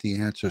never get the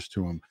answers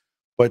to them.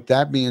 But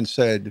that being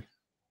said,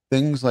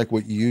 things like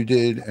what you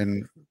did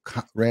and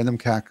random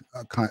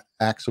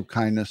acts of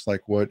kindness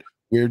like what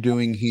we're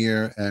doing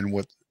here and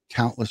what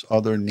countless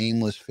other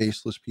nameless,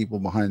 faceless people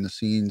behind the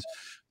scenes,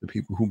 the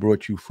people who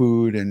brought you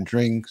food and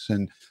drinks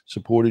and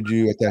supported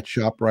you at that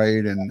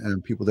ShopRite,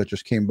 and people that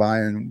just came by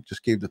and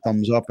just gave the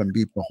thumbs up and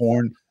beat the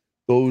horn.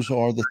 Those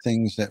are the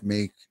things that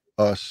make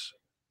us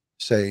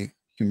say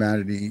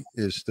humanity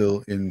is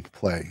still in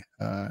play,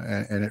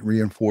 and it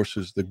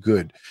reinforces the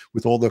good.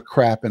 With all the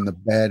crap and the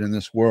bad in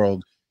this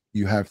world,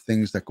 you have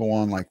things that go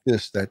on like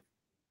this that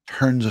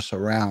turns us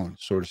around,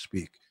 so to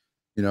speak,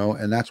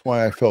 and that's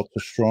why I felt so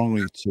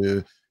strongly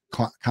to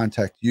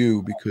contact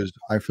you, because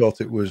I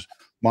felt it was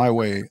my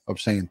way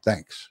of saying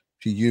thanks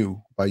to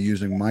you by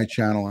using my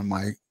channel and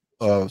my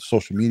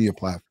social media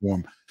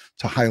platform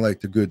to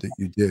highlight the good that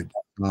you did.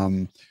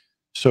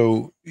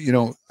 So,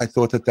 I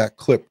thought that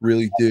clip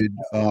really did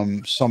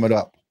sum it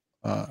up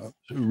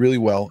really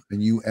well.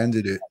 And you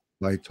ended it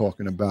by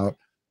talking about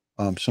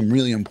some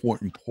really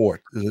important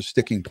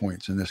sticking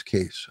points in this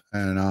case.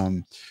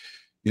 And,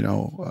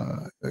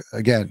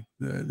 again,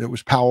 it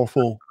was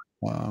powerful.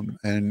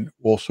 And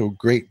also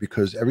great,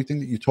 because everything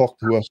that you talked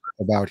to us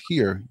about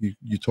here,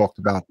 you talked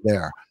about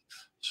there.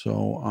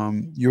 So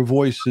your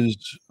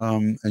voices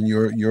and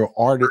your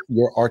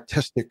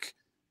artistic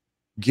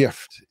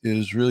gift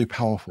is really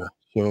powerful.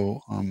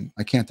 So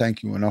I can't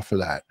thank you enough for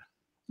that.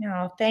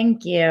 No,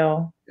 thank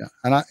you. Yeah,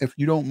 and if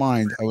you don't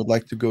mind, I would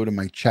like to go to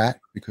my chat,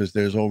 because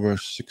there's over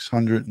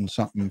 600 and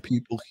something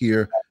people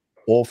here,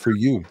 all for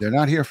you. They're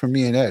not here for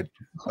me and Ed.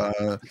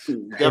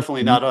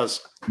 Definitely not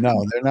us. No,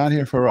 they're not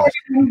here for us.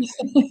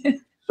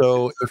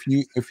 So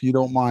if you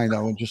don't mind, I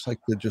would just like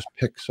to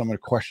pick some of the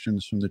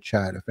questions from the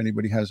chat. If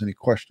anybody has any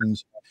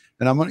questions,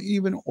 and I'm going to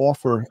even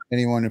offer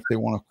anyone, if they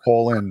want to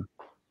call in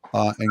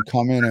and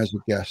come in as a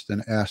guest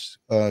and ask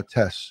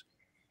Tess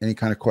any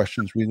kind of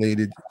questions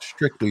related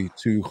strictly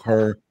to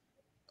her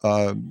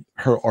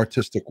her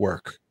artistic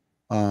work.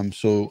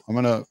 So I'm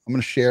gonna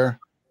share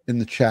in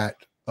the chat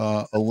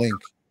a link,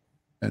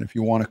 and if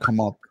you want to come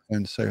up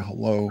and say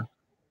hello,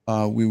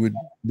 we would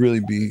really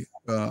be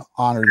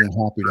honored and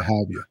happy to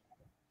have you.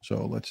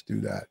 So let's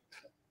do that.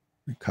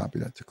 We copy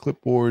that to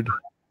clipboard,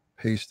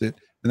 paste it,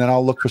 and then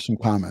I'll look for some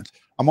comments.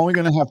 I'm only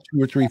going to have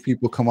 2 or 3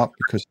 people come up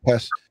because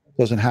Tess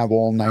doesn't have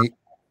all night,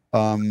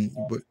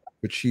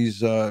 but she's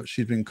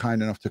been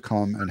kind enough to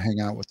come and hang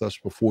out with us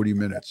for 40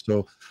 minutes.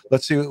 So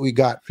let's see what we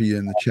got for you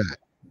in the chat.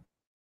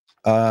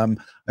 I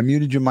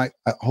muted your mic.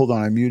 Hold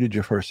on, I muted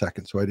you for a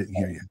second, so I didn't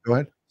hear you. Go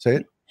ahead, say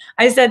it.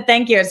 I said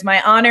thank you. It's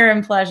my honor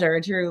and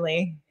pleasure,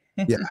 truly.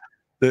 Yeah,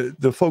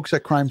 the folks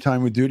at Crime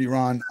Time with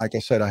DutyRon, like I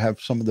said, I have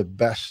some of the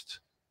best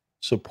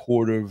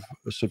supportive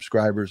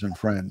subscribers and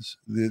friends.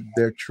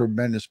 They're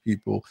tremendous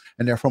people,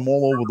 and they're from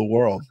all over the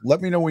world.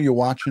 Let me know where you're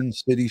watching,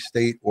 city,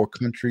 state, or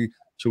country,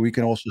 so we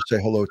can also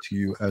say hello to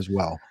you as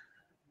well.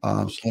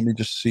 So let me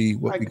just see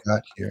what we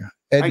got here.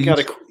 Ed,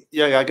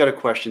 I got a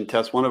question,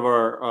 Tess. One of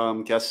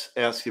our guests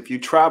asked if you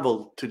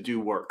travel to do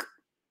work.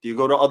 Do you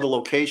go to other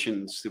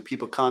locations? Do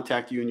people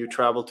contact you and you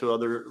travel to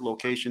other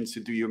locations to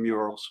do your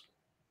murals?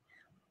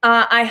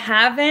 I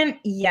haven't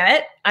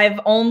yet. I've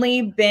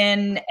only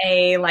been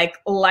a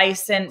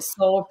licensed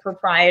sole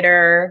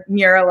proprietor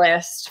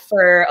muralist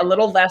for a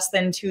little less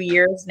than 2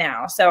 years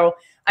now. So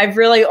I've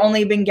really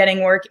only been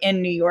getting work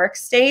in New York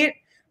State,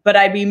 but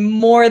I'd be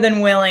more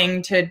than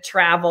willing to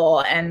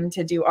travel and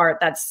to do art.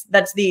 That's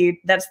the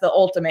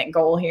ultimate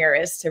goal here,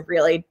 is to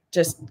really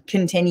just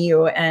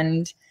continue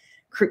and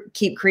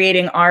keep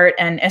creating art,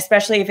 and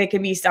especially if it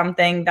could be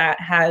something that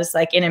has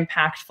like an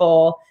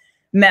impactful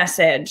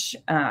message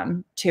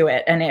to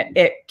it, and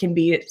it can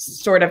be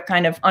sort of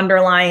kind of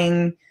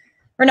underlying,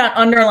 or not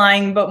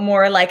underlying, but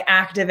more like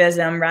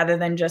activism rather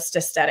than just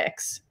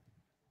aesthetics.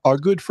 Our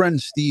good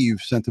friend Steve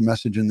sent a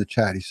message in the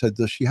chat. He said,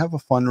 does she have a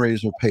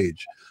fundraiser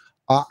page?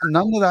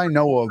 None that I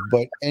know of,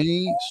 but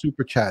any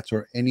super chats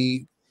or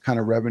any kind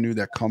of revenue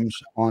that comes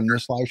on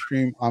this live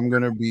stream, I'm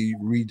going to be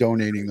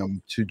redonating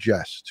them to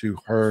Jess, to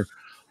her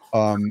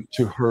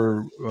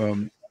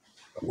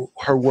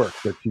work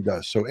that she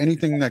does. So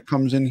anything that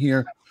comes in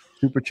here,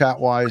 super chat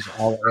wise,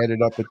 I'll add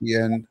it up at the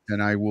end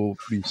and I will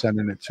be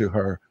sending it to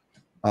her.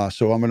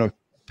 So I'm going to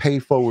pay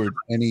forward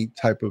any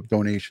type of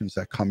donations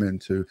that come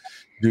into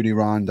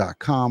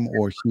DutyRon.com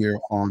or here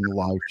on the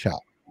live chat.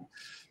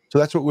 So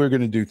that's what we're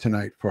going to do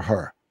tonight for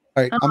her.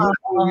 All right.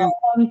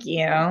 Thank you.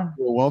 You're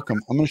welcome.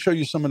 I'm going to show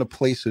you some of the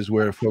places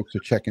where folks are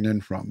checking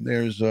in from.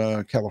 There's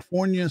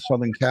California,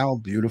 Southern Cal,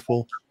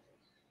 beautiful.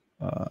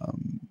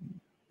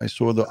 I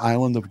saw the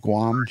island of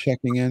Guam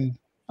checking in.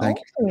 Thank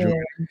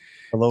you.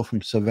 Hello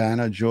from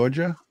Savannah,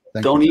 Georgia.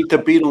 Don't eat the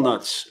beetle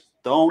nuts.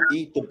 Don't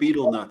eat the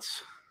beetle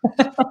nuts.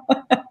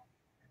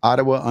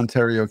 Ottawa,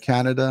 Ontario,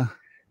 Canada.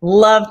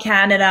 Love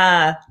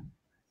Canada.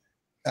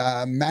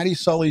 Maddie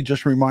Sully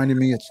just reminded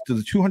me it's the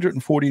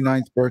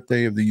 249th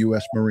birthday of the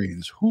U.S.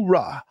 Marines.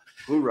 Hoorah!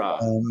 Hoorah!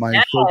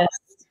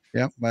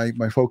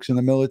 My folks in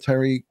the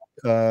military.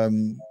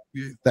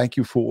 Thank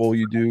you for all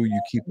you do.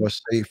 You keep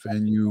us safe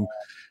and you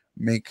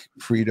make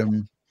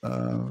freedom.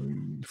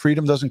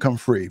 Freedom doesn't come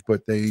free,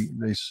 but they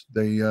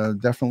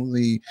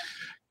definitely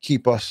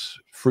keep us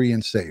free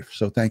and safe.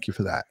 So thank you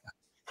for that.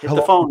 Hit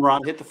the phone,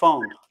 Ron. Hit the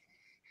phone.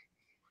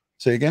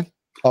 Say again.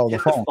 Oh, the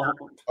phone.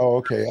 Oh,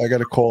 okay. I got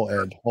to call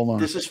Ed. Hold on.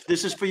 This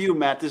is for you,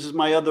 Matt. This is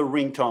my other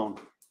ringtone.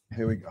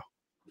 Here we go.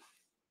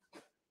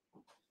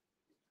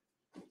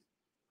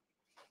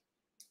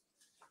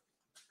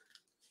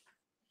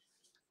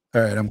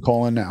 All right, I'm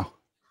calling now.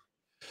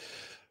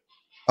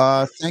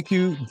 Thank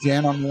you,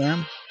 Jan on the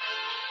lamb.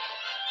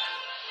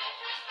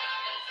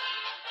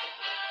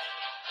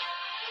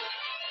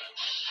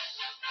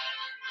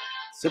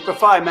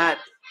 Simplify, Matt.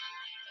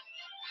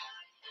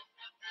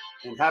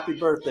 And happy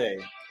birthday.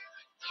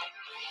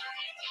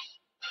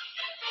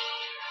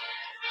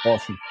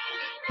 Awesome.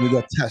 We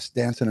got Tess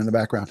dancing in the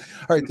background.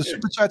 All right, the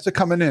super chats are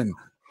coming in.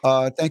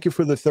 Thank you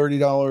for the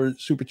 $30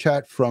 super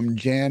chat from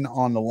Jan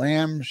on the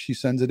lamb. She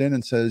sends it in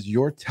and says,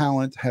 your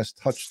talent has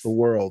touched the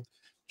world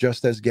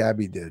just as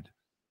Gabby did.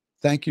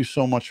 Thank you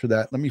so much for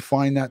that. Let me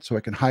find that so I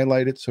can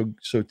highlight it so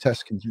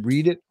Tess can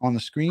read it on the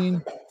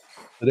screen.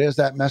 So there's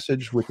that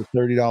message with the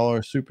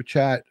 $30 super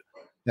chat.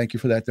 Thank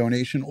you for that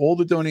donation. All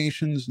the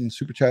donations and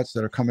super chats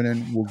that are coming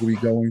in will be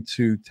going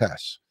to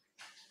Tess.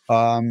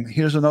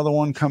 Here's another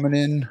one coming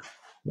in.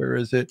 Where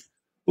is it?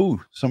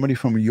 Ooh, somebody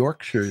from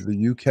Yorkshire,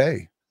 the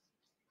UK,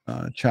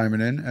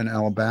 chiming in, and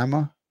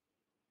Alabama,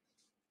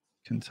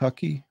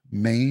 Kentucky,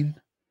 Maine,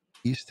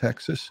 East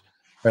Texas.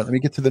 All right, let me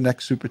get to the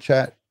next super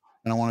chat.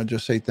 And I want to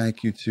just say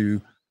thank you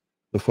to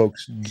the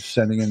folks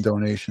sending in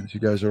donations. You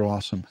guys are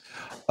awesome.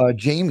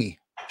 Jamie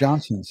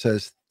Johnson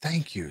says,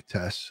 thank you,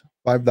 Tess.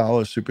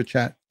 $5 super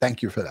chat.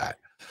 Thank you for that.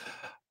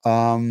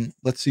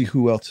 Let's see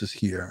who else is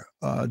here.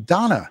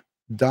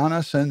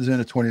 Donna sends in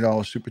a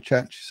 $20 super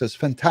chat. She says,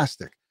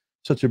 fantastic.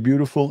 Such a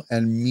beautiful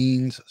and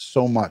means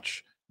so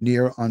much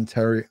near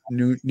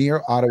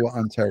Ottawa,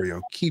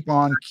 Ontario. Keep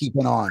on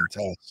keeping on,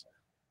 Tess.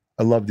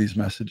 I love these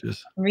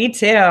messages. Me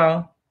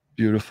too.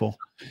 Beautiful.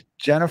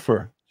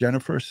 Jennifer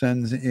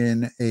sends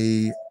in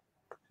a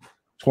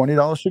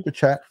 $20 super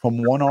chat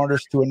from one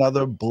artist to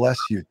another. Bless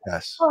you,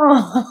 Tess.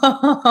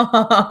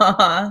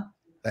 Oh.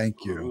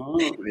 Thank you. Oh,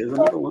 here's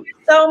another one.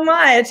 So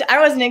much. I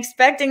wasn't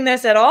expecting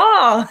this at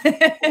all.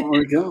 There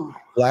we go.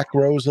 Black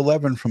Rose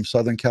 11 from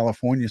Southern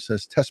California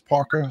says, Tess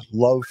Parker,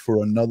 love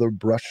for another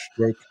brush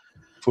stroke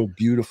for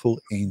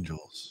beautiful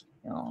angels.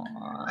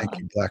 Aww. Thank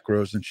you, Black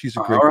Rose. And she's a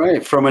great. All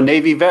right. From a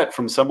Navy vet,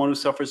 from someone who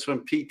suffers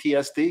from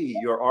PTSD,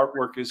 your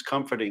artwork is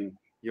comforting.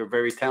 You're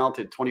very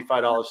talented.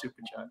 $25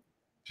 super chat.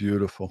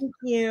 Beautiful. Thank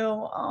you.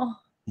 Oh.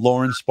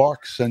 Lauren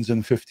Sparks sends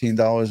in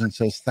 $15 and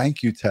says,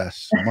 thank you,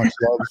 Tess. Much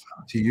love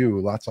to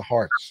you. Lots of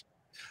hearts.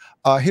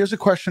 Here's a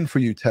question for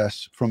you,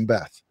 Tess, from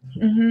Beth.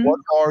 Mm-hmm. What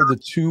are the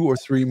 2 or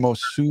 3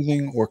 most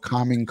soothing or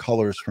calming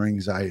colors for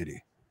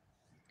anxiety?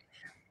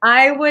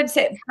 I would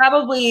say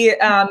probably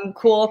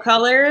cool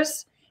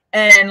colors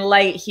and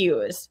light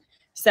hues.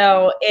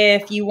 So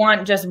if you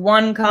want just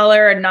one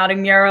color and not a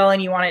mural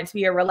and you want it to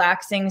be a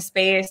relaxing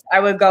space, I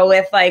would go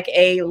with like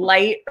a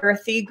light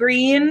earthy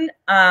green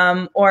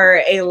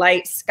or a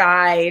light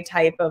sky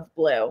type of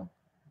blue.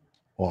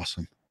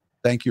 Awesome.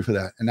 Thank you for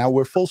that. And now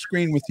we're full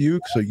screen with you,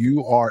 so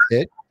you are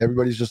it.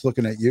 Everybody's just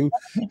looking at you.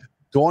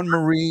 Dawn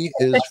Marie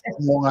is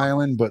from Long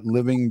Island, but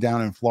living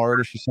down in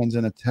Florida. She sends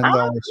in a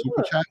 $10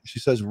 super chat. She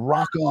says,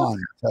 rock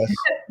on, Tess,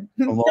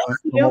 from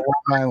Long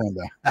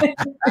Islander.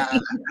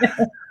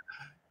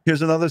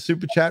 Here's another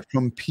super chat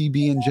from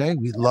PB&J.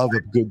 We love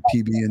a good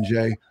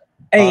PB&J.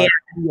 Yeah.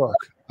 New York.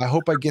 I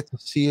hope I get to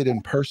see it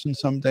in person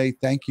someday.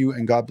 Thank you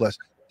and God bless.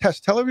 Tess,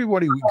 tell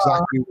everybody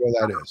exactly where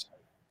that is.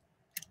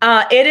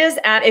 It is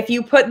at, if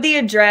you put the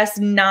address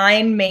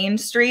 9 Main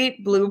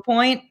Street, Blue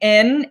Point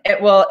in,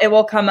 it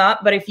will come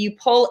up. But if you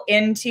pull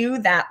into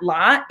that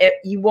lot,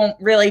 you won't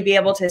really be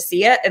able to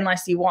see it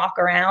unless you walk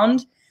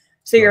around.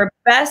 So your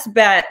best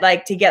bet,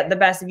 like to get the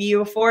best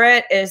view for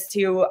it, is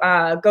to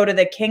go to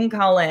the King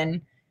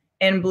Cullen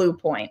in Blue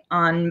Point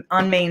on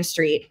Main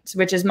Street,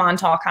 which is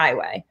Montauk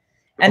Highway.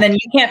 And then you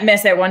can't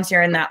miss it once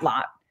you're in that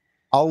lot.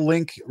 I'll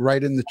link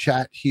right in the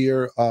chat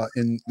here,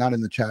 not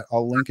in the chat,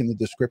 I'll link in the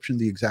description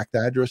the exact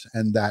address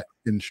and that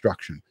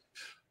instruction.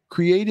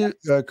 Creative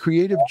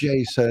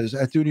J says,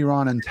 at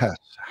DutyRon and Tess,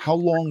 how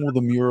long will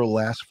the mural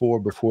last for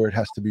before it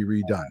has to be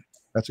redone?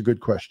 That's a good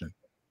question.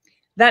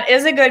 That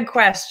is a good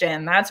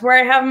question. That's where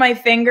I have my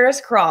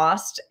fingers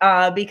crossed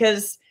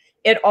because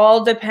it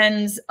all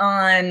depends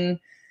on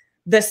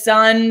the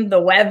sun,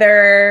 the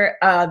weather,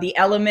 the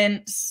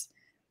elements,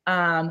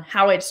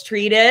 how it's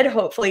treated,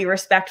 hopefully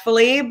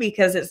respectfully,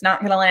 because it's not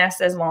going to last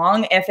as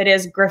long. If it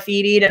is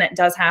graffitied and it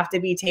does have to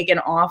be taken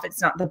off,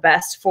 it's not the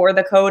best for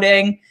the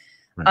coating,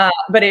 right.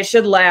 But it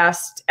should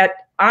last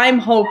I'm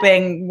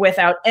hoping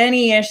without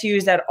any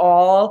issues at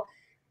all,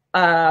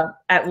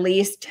 at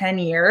least 10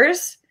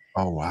 years.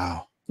 Oh,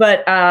 wow.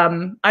 But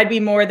I'd be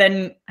more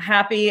than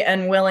happy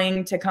and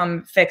willing to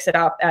come fix it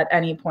up at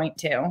any point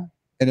too.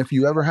 And if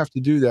you ever have to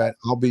do that,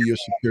 I'll be your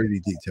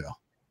security detail.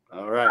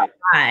 All right.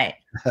 Hi.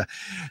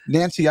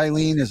 Nancy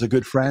Eileen is a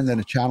good friend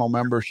and a channel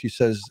member. She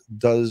says,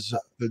 does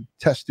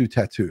Tess do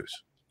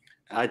tattoos?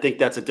 I think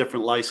that's a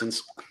different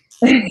license.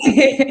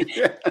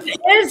 It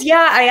is,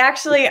 yeah.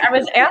 I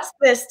was asked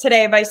this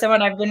today by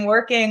someone. I've been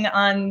working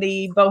on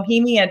the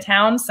Bohemia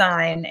town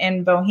sign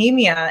in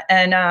Bohemia,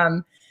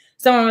 and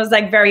someone was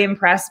like very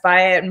impressed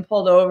by it and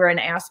pulled over and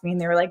asked me, and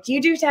they were like, do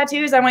you do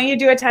tattoos? I want you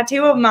to do a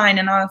tattoo of mine.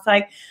 And I was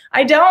like,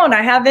 I don't.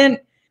 I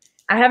haven't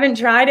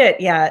tried it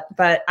yet,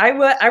 but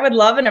I would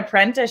love an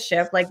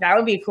apprenticeship. Like that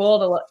would be cool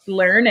to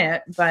learn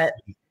it, but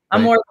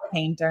I'm more of a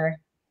painter.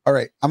 All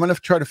right. I'm going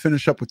to try to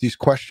finish up with these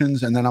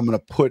questions, and then I'm going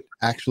to put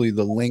actually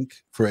the link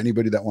for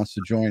anybody that wants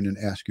to join and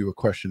ask you a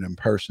question in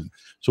person.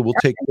 So we'll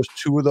take just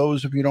 2 of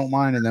those if you don't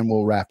mind, and then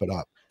we'll wrap it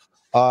up.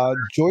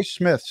 Joyce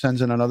Smith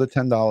sends in another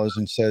 $10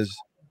 and says,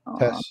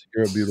 Tess,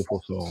 you're a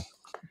beautiful soul.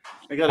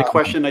 I got a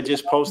question I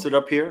just posted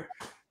up here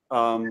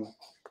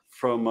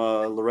from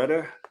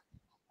Loretta.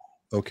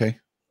 Okay.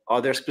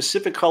 Are there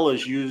specific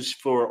colors used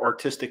for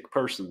artistic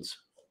persons?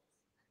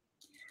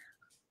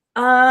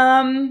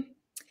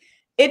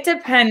 It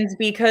depends,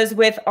 because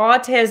with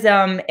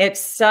autism, it's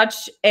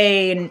such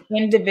an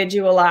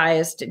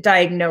individualized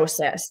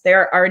diagnosis.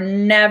 There are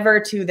never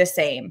 2 the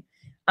same.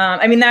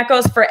 I mean, that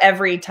goes for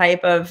every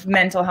type of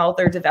mental health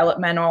or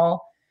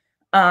developmental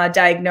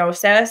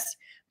diagnosis.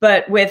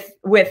 But with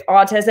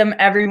autism,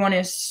 everyone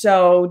is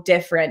so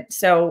different.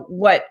 So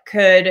what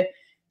could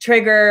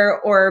trigger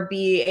or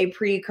be a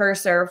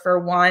precursor for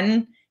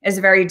one is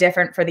very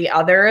different for the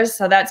others.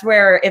 So that's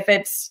where, if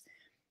it's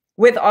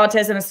with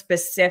autism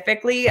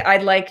specifically,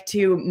 I'd like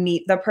to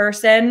meet the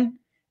person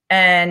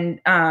and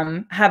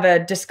have a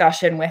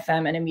discussion with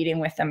them and a meeting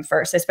with them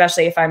first,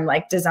 especially if I'm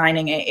like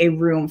designing a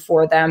room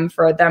for them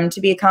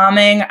to be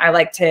calming. I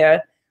like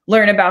to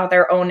learn about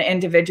their own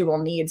individual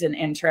needs and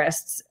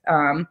interests.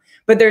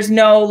 But there's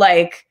no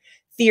like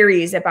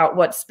theories about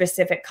what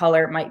specific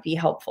color might be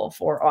helpful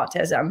for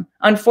autism.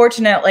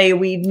 Unfortunately,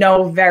 we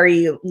know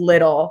very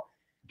little.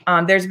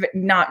 There's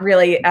not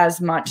really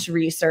as much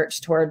research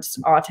towards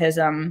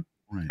autism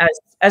right.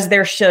 as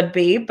there should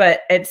be,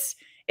 but it's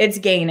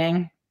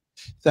gaining.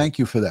 Thank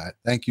you for that.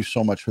 Thank you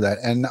so much for that.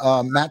 And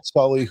Matt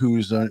Sully,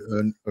 who's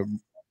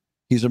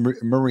he's a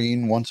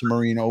Marine, once a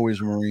Marine,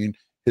 always a Marine.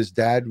 His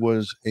dad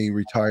was a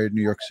retired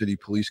New York City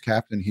police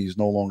captain. He's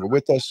no longer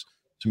with us.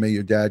 So may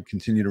your dad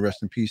continue to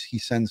rest in peace. He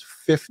sends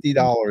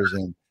 $50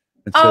 in.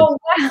 And Oh,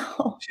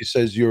 wow. She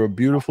says, "You're a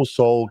beautiful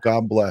soul.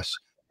 God bless."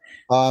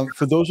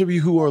 For those of you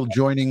who are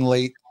joining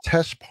late,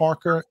 Tess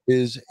Parker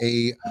is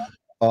a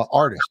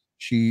artist.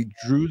 She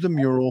drew the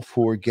mural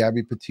for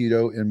Gabby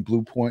Petito in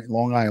Blue Point,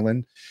 Long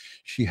Island.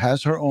 She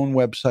has her own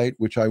website,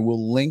 which I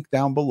will link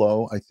down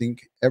below. I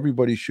think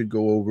everybody should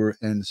go over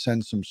and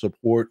send some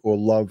support or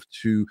love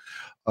to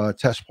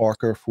Tess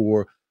Parker.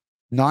 For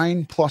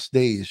 9+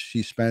 days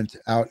she spent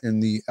out in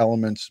the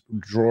elements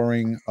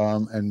drawing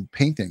and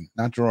painting,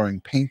 not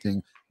drawing,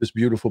 painting this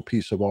beautiful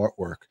piece of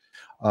artwork.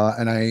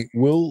 And I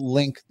will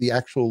link the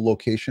actual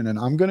location, and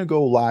I'm going to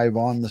go live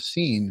on the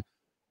scene.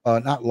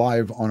 Not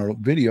live on a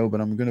video, but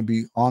I'm going to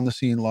be on the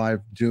scene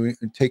live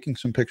taking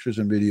some pictures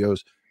and videos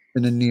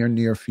in the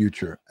near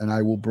future. And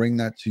I will bring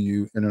that to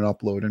you in an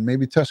upload. And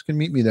maybe Tess can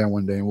meet me there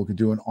one day and we could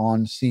do an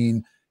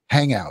on-scene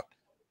hangout.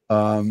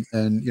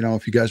 And, you know,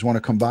 if you guys want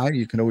to come by,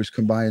 you can always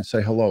come by and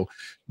say hello.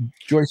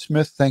 Joyce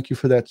Smith, thank you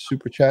for that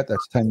super chat.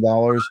 That's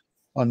 $10.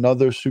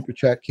 Another super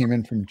chat came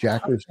in from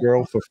Jacker's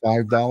Girl for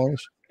 $5.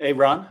 Hey,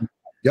 Ron.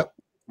 Yep.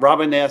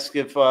 Robin asked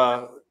if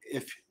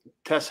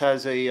Tess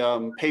has a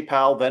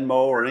PayPal,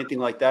 Venmo, or anything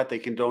like that, they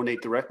can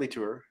donate directly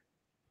to her.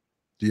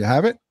 Do you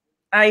have it?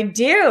 I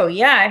do.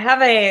 Yeah, I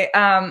have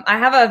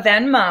a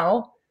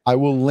Venmo. I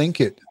will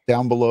link it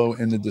down below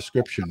in the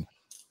description.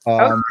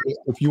 Okay.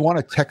 If you want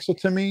to text it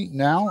to me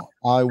now,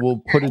 I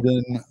will put it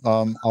in.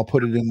 I'll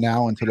put it in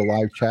now into the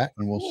live chat,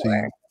 and we'll see.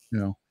 You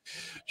know,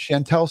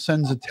 Chantel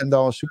sends a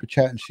 $10 super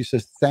chat, and she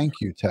says, "Thank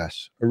you,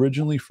 Tess.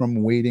 Originally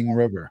from Wading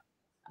River."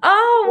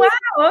 Oh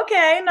wow!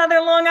 Okay,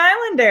 another Long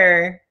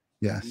Islander.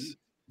 Yes.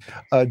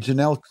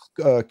 Janelle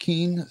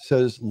Keen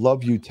says,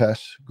 "Love you,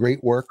 Tess.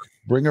 Great work.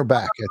 Bring her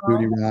back at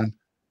DutyRon."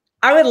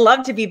 I would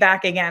love to be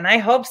back again. I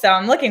hope so.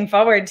 I'm looking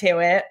forward to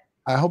it.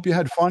 I hope you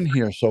had fun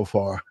here so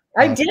far.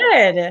 I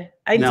did.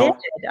 I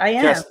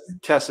am.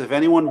 Tess, if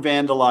anyone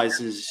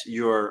vandalizes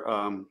your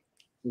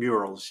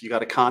murals, you got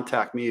to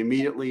contact me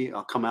immediately.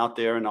 I'll come out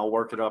there and I'll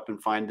work it up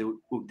and find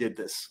who did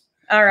this.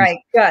 All right.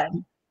 Good.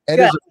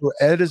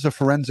 Ed is a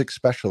forensic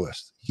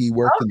specialist. He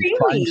worked in the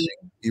crime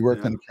scene. He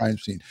worked in the crime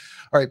scene.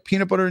 All right.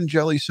 Peanut Butter and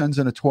Jelly sends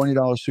in a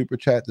 $20 super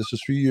chat. This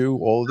is for you.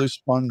 All of these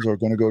funds are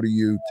going to go to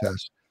you,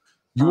 Tess.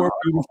 You are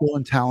beautiful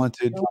and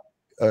talented.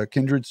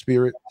 Kindred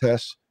spirit,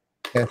 Tess.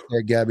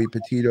 Hashtag Gabby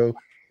Petito.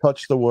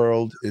 Touch the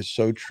world is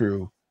so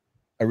true.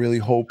 I really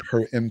hope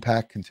her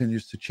impact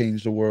continues to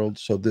change the world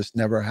so this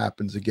never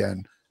happens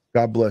again.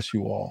 God bless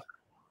you all.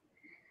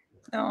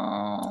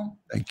 Oh.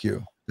 Thank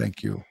you.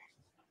 Thank you.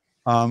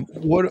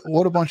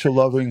 What a bunch of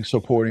loving,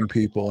 supporting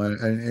people,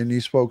 and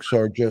these folks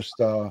are just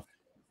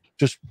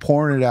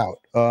pouring it out.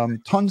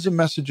 Tons of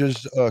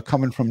messages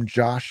coming from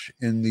Josh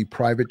in the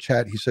private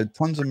chat. He said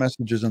tons of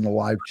messages in the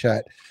live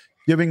chat,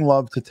 giving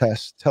love to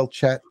Tess. Tell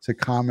chat to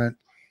comment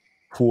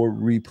for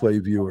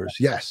replay viewers.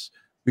 Yes,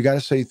 we got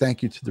to say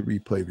thank you to the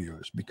replay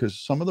viewers, because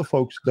some of the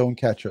folks don't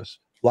catch us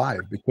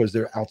live because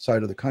they're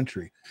outside of the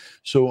country.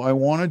 So I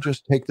want to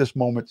just take this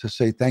moment to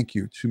say thank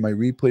you to my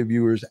replay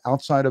viewers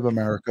outside of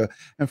America.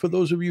 And for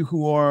those of you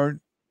who are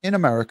in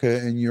America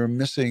and you're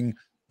missing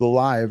the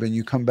live and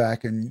you come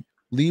back and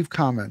leave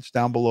comments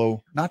down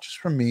below, not just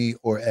from me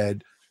or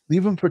Ed,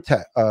 leave them for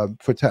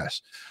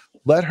Tess.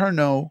 Let her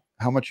know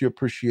how much you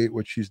appreciate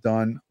what she's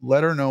done.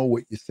 Let her know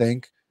what you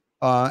think.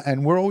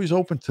 And we're always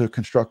open to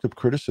constructive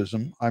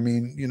criticism. I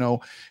mean, you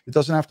know, it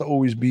doesn't have to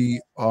always be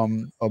a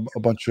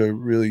bunch of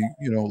really,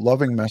 you know,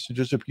 loving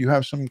messages. If you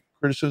have some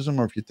criticism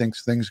or if you think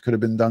things could have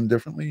been done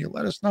differently, you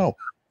let us know.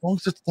 As long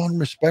as it's done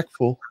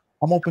respectful,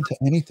 I'm open to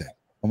anything.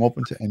 I'm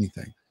open to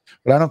anything.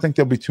 But I don't think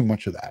there'll be too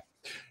much of that.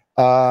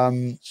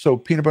 So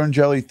Peanut Butter and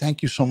Jelly,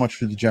 thank you so much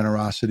for the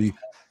generosity.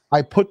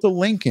 I put the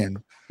link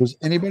in. Does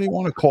anybody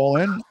want to call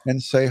in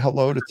and say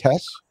hello to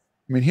Tess?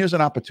 I mean, here's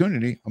an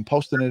opportunity. I'm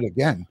posting it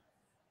again.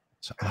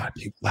 So a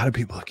lot of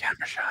people are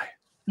camera shy.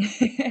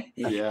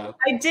 Yeah.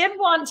 I did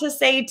want to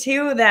say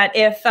too that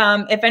if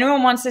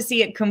anyone wants to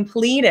see it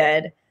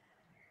completed,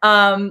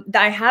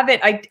 I have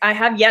it. I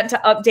have yet to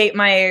update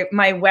my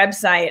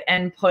website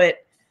and put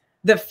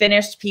the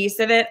finished piece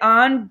of it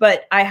on,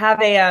 but I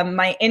have a on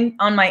my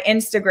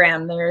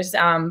Instagram. There's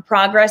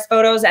progress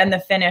photos and the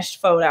finished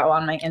photo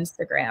on my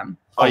Instagram.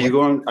 Are you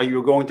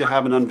going to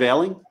have an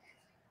unveiling?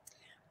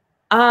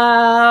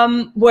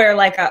 Where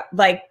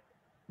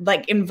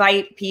like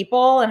invite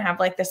people and have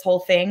like this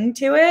whole thing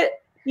to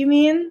it, you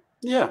mean?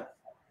 Yeah.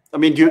 I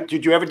mean,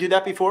 did you ever do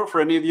that before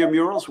for any of your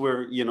murals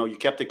where, you know, you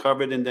kept it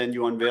covered and then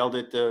you unveiled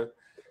it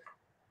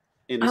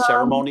in a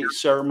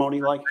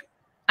ceremony like?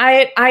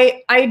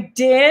 I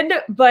did,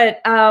 but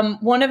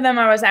one of them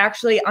I was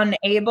actually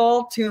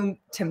unable to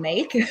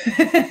make.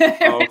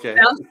 Oh, okay.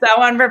 It sounds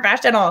so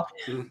unprofessional.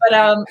 But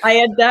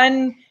I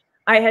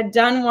had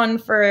done one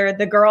for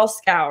the Girl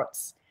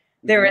Scouts.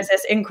 there was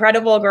this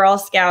incredible Girl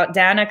Scout,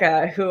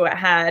 Danica, who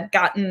had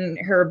gotten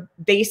her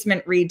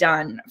basement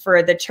redone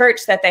for the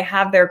church that they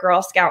have their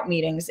Girl Scout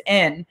meetings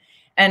in.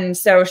 And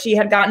so she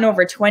had gotten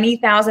over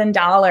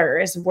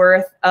 $20,000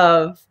 worth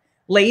of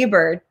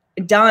labor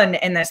done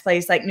in this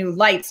place, like new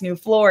lights, new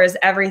floors,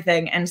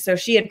 everything. And so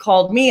she had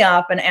called me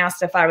up and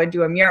asked if I would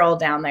do a mural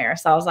down there.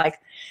 So I was like,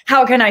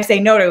 how can I say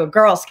no to a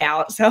Girl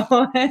Scout? So,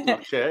 Okay,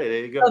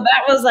 there you go. So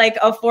that was like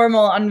a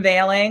formal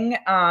unveiling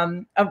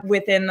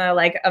within the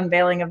like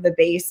unveiling of the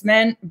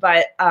basement.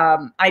 But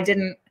I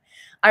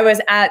was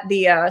at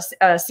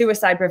the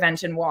suicide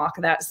prevention walk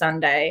that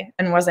Sunday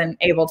and wasn't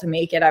able to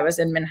make it. I was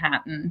in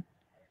Manhattan.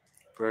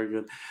 Very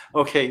good.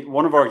 Okay,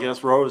 one of our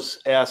guests,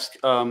 Rose, asked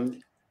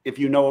if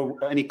you know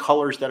any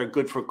colors that are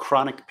good for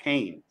chronic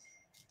pain.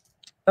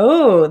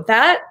 Oh,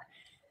 that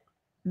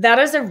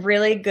is a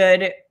really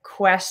good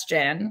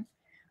question.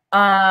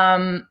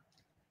 I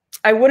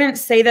wouldn't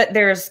say that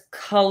there's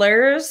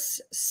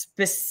colors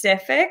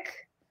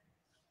specific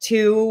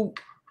to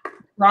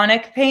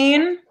chronic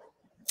pain,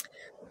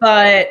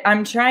 but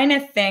I'm trying to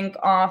think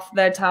off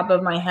the top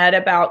of my head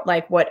about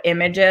like what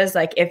images,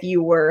 like if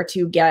you were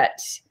to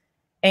get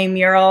a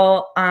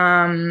mural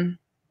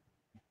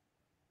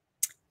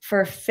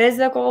for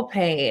physical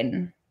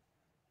pain.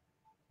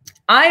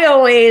 I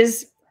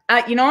always,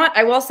 you know what?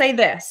 I will say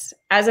this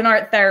as an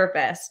art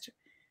therapist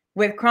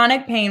with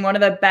chronic pain, one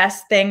of the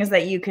best things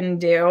that you can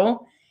do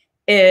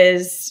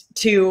is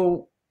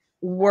to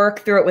work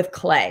through it with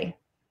clay.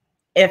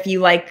 If you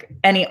like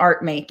any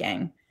art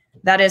making,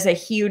 that is a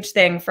huge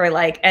thing for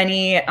like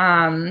any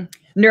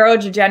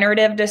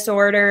neurodegenerative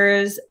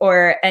disorders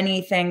or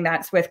anything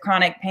that's with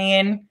chronic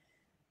pain,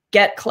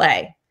 get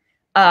clay.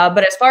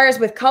 But as far as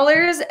with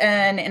colors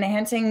and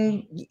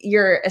enhancing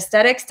your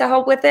aesthetics to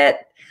help with it,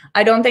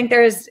 I don't think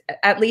there's,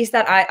 at least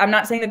that I'm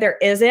not saying that there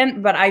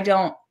isn't, but I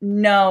don't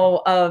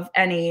know of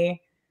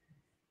any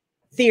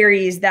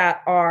theories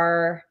that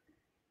are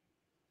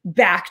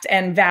backed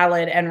and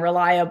valid and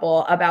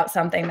reliable about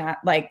something that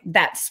like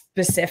that's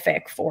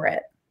specific for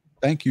it.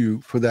 Thank you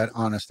for that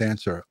honest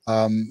answer.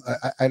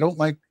 I don't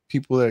like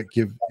people that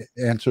give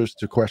answers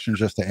to questions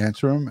just to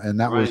answer them, and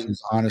that was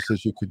as honest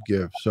as you could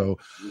give. So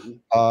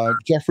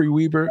Jeffrey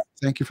Weber,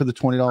 thank you for the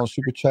 $20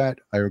 super chat.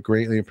 I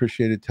greatly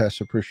appreciate it.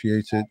 Tess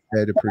appreciates it.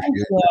 Ed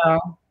appreciates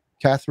it.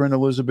 Catherine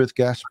Elizabeth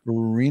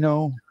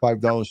Gasparino,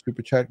 $5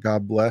 super chat.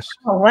 God bless.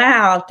 Oh,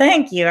 wow.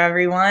 Thank you,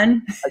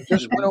 everyone. I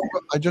just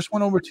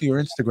went over to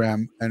your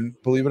Instagram, and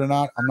believe it or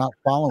not, I'm not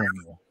following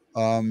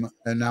you.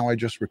 And now I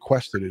just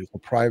requested it. It's a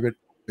private.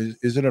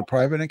 Is it a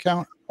private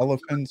account?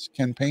 Elephants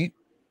Can Paint?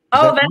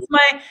 Oh,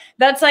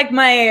 that's like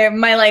my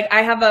like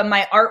I have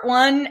my art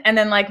one and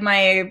then like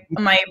my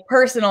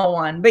personal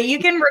one, but you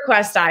can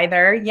request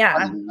either.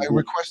 Yeah. I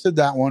requested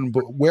that one,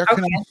 but where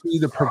can I see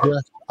the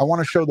progression? I want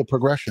to show the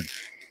progression.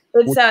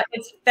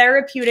 It's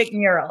Therapeutic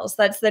Murals.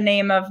 That's the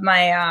name of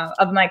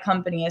my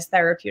company is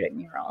Therapeutic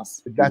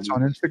Murals. That's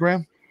on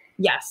Instagram?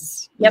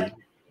 Yes. Yep.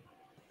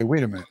 Hey,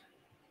 wait a minute.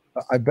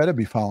 I better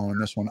be following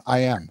this one. I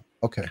am.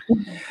 Okay.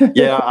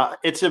 Yeah,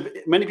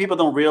 many people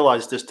don't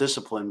realize this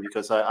discipline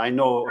because I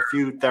know a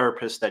few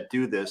therapists that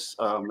do this.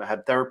 I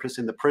have therapists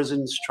in the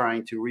prisons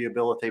trying to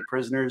rehabilitate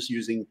prisoners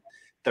using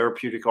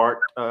therapeutic art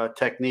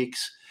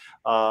techniques.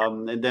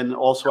 And then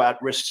also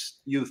at-risk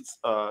youth,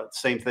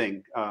 same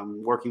thing,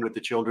 working with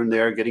the children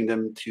there, getting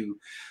them to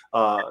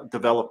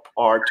develop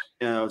art.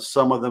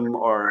 Some of them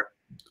are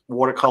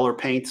watercolor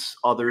paints,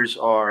 others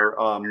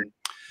are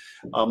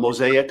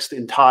mosaics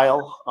in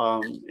tile.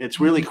 It's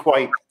really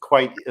quite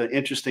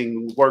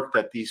interesting work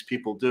that these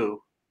people do,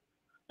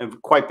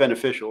 and quite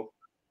beneficial.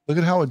 Look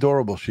at how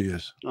adorable she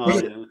is.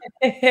 Oh,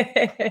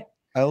 yeah.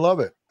 I love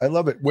it. I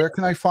love it. Where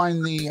can I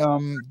find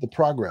the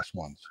progress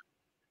ones?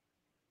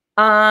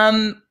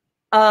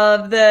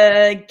 Of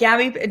the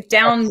Gabby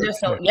down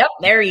just yep,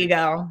 there you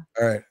go.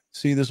 All right.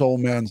 See, this old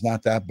man's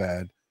not that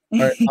bad. All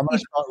right, I'm gonna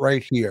start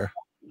right here.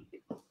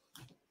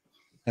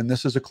 And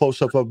this is a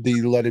close-up of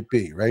the Let It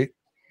Be, right?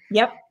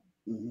 Yep.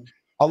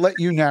 I'll let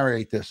you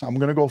narrate this. I'm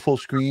gonna go full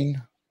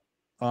screen.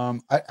 I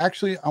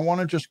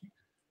want it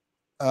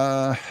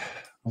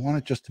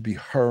just to be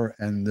her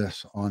and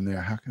this on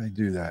there. How can I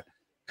do that?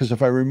 Because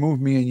if I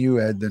remove me and you,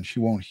 Ed, then she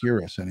won't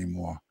hear us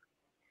anymore.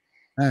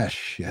 Ah,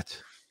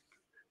 shit.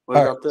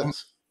 What about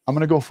this? I'm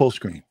going to go full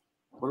screen.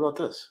 What about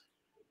this?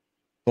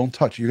 Don't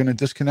touch. You're going to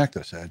disconnect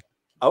us, Ed.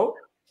 Oh.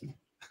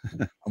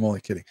 I'm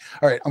only kidding.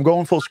 All right. I'm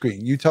going full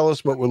screen. You tell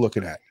us what we're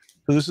looking at.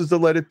 So this is the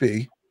Let It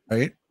Be,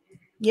 right?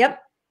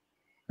 Yep.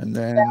 And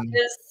then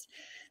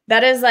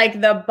that is like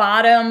the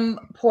bottom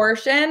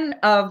portion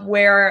of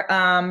where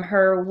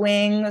her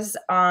wings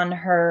on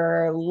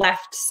her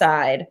left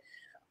side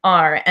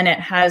are, and it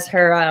has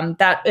her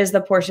that is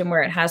the portion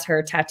where it has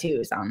her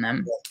tattoos on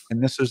them.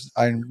 And this is,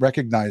 I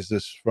recognize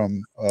this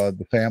from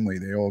the family.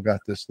 They all got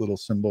this little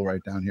symbol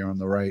right down here on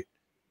the right.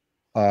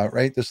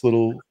 Right, this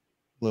little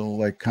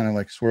like kind of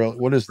like swirl.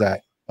 What is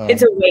that?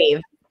 It's a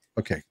wave.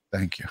 Okay,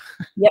 thank you.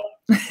 Yep.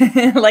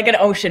 Like an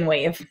ocean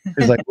wave.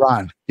 He's like,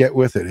 Ron, get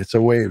with it. It's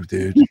a wave,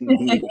 dude.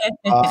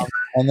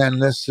 And then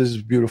this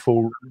is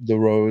beautiful, the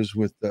rose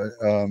with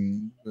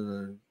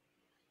the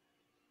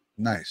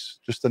nice,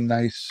 just a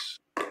nice.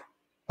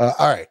 All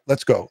right,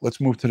 let's go.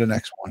 Let's move to the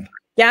next one.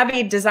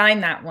 Gabby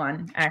designed that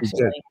one,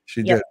 actually.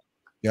 She did.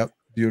 Yep,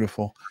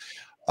 beautiful.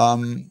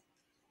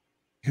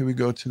 Here we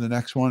go to the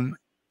next one,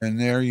 and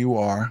there you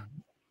are.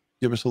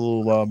 Give us a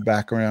little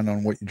background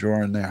on what you're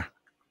drawing there.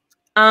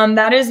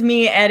 That is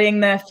me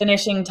adding the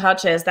finishing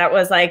touches. That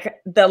was like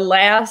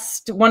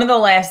one of the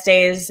last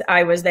days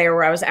I was there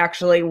where I was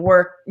actually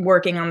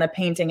working on the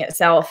painting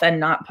itself and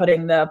not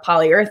putting the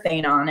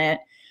polyurethane on it.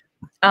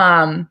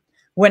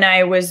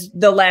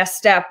 The last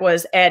step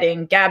was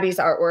adding Gabby's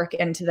artwork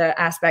into the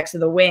aspects of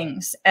the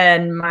wings.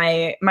 And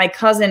my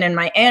cousin and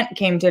my aunt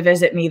came to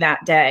visit me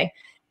that day.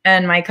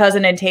 And my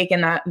cousin had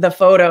taken the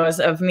photos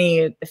of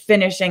me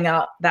finishing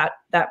up that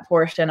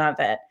portion of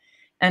it.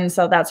 And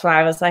so that's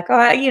why I was like, oh,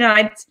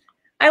 I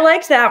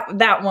liked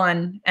that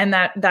one and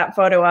that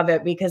photo of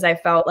it, because I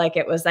felt like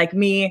it was like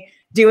me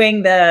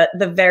doing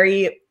the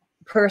very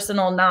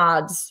personal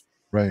nods,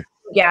 right,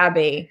 to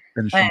Gabby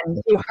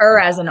and to her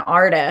as an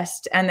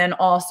artist, and then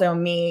also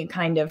me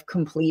kind of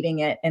completing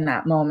it in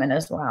that moment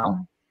as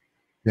well.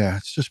 Yeah,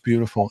 it's just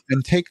beautiful.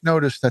 And take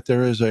notice that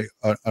there is an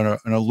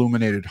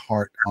illuminated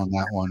heart on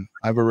that one.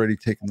 I've already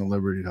taken the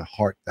liberty to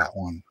heart that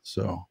one.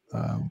 So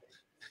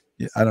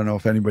yeah, I don't know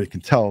if anybody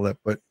can tell that,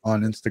 but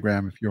on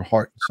Instagram, if you're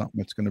hearting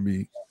something, it's gonna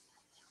be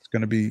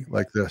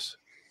like this.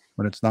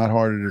 When it's not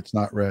hearted, it's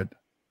not red,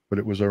 but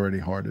it was already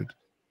hearted.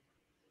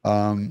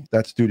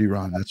 That's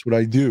DutyRon. That's what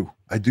I do.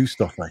 I do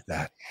stuff like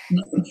that.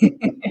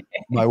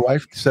 My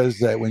wife says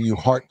that when you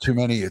heart too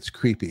many, it's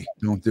creepy.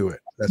 Don't do it.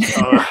 That's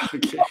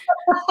okay.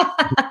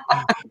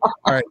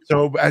 All right.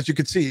 So as you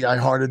can see, I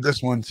hearted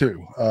this one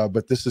too.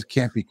 But this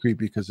can't be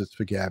creepy because it's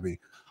for Gabby.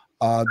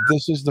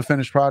 This is the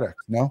finished product.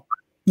 No?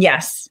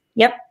 Yes.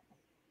 Yep.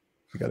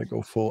 I got to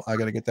go full. I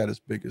got to get that as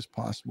big as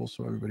possible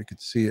so everybody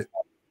could see it.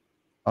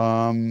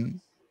 Talk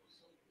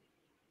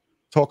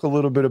a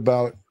little bit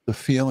about the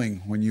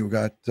feeling when you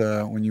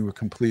were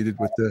completed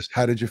with this.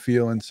 How did you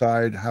feel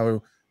inside?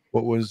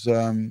 What was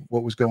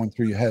going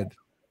through your head?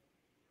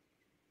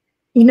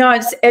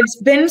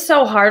 It's been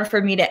so hard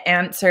for me to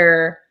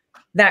answer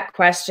that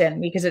question,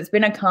 because it's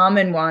been a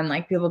common one.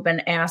 Like, people have been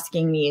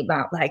asking me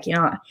about, like,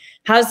 how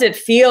does it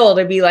feel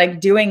to be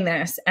like doing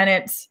this? And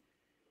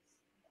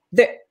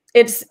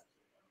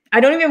I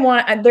don't even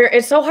want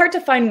it's so hard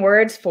to find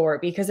words for,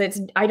 because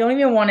I don't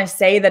even want to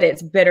say that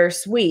it's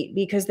bittersweet,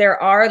 because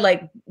there are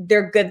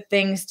good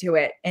things to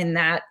it, in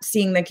that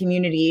seeing the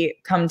community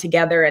come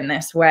together in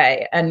this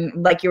way.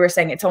 And like you were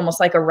saying, it's almost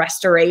like a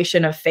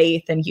restoration of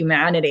faith and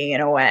humanity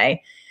in a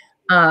way.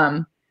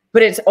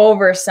 But it's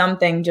over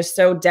something just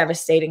so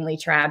devastatingly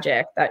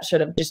tragic that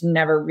should have just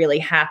never really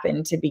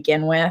happened to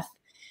begin with.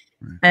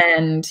 Right.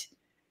 And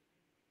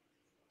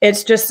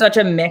it's just such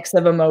a mix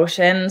of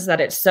emotions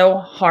that it's so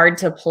hard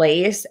to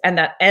place. And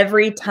that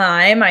every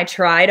time I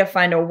try to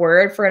find a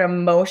word for an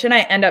emotion,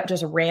 I end up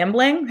just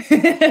rambling. So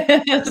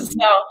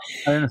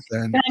I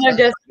understand.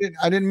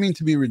 I didn't mean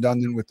to be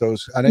redundant with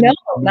those. No,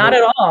 not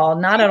at all.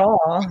 Not at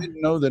all. I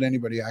didn't know that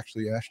anybody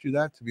actually asked you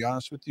that, to be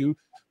honest with you.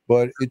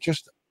 But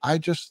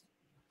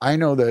I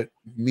know that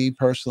me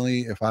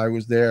personally, if I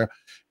was there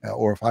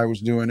or if I was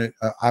doing it,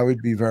 I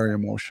would be very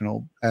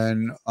emotional.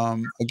 And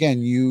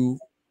again, you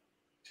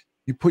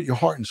put your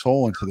heart and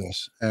soul into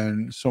this,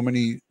 and so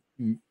many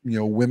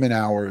women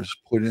hours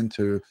put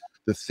into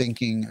the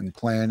thinking and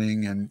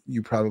planning. And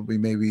you probably,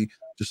 maybe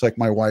just like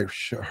my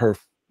wife,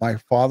 my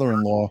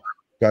father-in-law,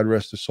 God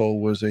rest his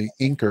soul, was a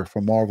inker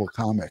for Marvel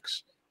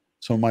Comics.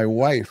 So my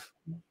wife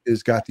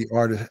has got the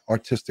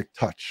artistic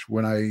touch.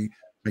 When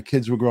my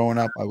kids were growing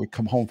up, I would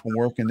come home from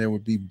work and there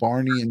would be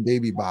Barney and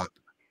Baby Bop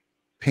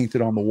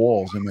painted on the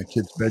walls in my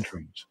kids'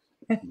 bedrooms.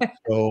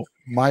 So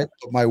my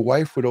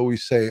wife would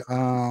always say,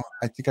 I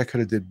think I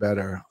could have did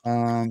better.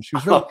 She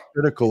was very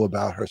critical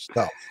about her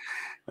stuff.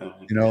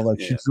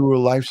 She drew a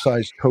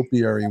life-size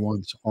topiary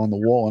once on the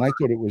wall, and I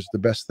thought it was the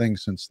best thing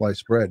since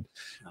sliced bread.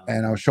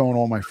 And I was showing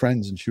all my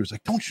friends, and she was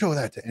like, don't show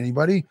that to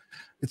anybody.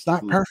 It's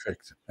not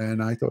perfect.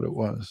 And I thought it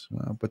was.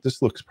 But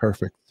this looks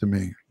perfect to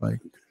me.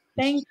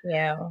 Thank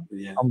you.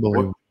 Yeah.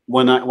 Unbelievable.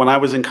 When I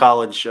was in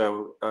college,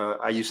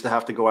 I used to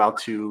have to go out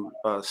to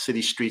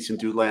city streets and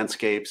do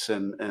landscapes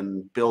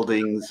and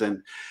buildings,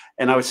 and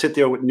I would sit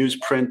there with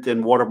newsprint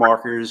and water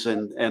markers,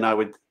 and I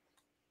would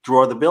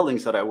draw the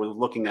buildings that I was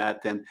looking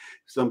at. And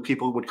some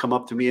people would come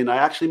up to me, and I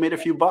actually made a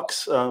few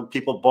bucks.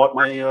 People bought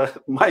my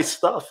my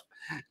stuff.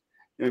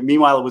 And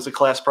meanwhile, it was a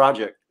class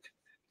project.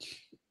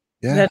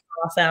 Yeah, that's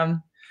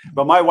awesome.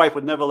 But my wife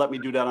would never let me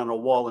do that on a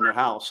wall in her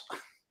house.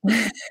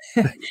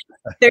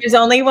 There's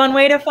only one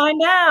way to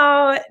find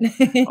out.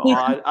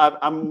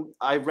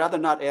 I'd rather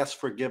not ask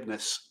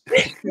forgiveness.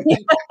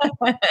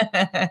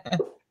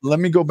 Let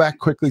me go back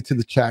quickly to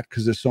the chat,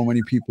 because there's so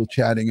many people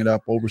chatting it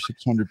up. Over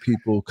 600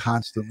 people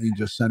constantly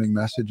just sending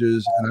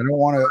messages, and I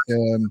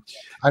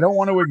don't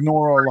want to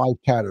ignore our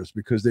live chatters,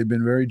 because they've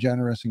been very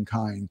generous and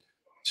kind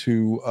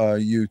to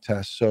you,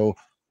 Tess. So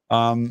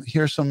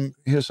Here's some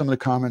of the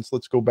comments.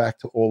 Let's go back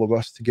to all of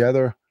us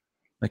together,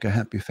 like a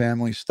happy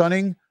family.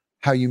 Stunning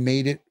how you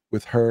made it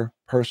with her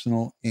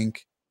personal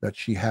ink that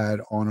she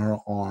had on her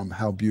arm.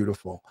 How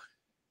beautiful.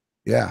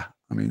 Yeah,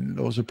 I mean,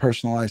 those are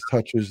personalized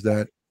touches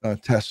that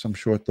Tess, I'm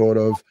sure, thought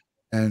of.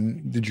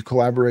 And did you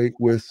collaborate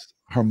with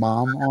her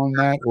mom on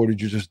that, or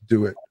did you just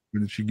do it?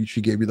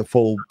 She gave you the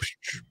full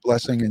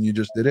blessing and you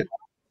just did it?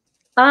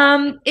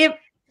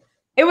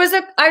 It was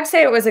I'd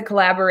say it was a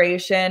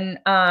collaboration.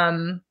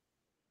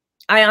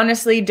 I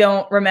honestly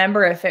don't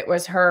remember if it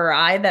was her or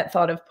I that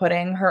thought of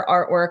putting her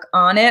artwork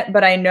on it,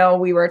 but I know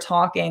we were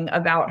talking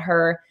about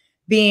her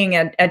being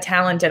a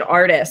talented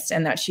artist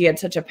and that she had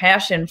such a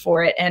passion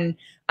for it. And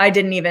I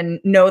didn't even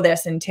know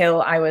this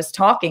until I was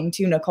talking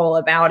to Nicole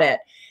about it.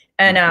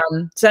 And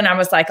so then I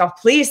was like, oh,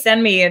 please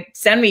send me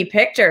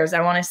pictures.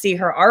 I want to see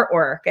her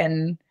artwork.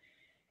 And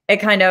it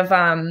kind of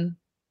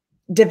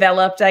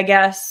developed, I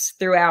guess,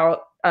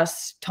 throughout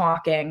us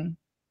talking.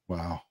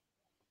 Wow.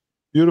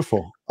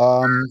 Beautiful.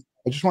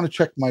 I just want to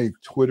check my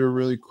Twitter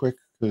really quick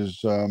because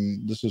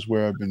this is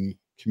where I've been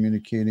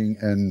communicating,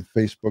 and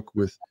Facebook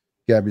with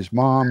Gabby's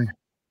mom.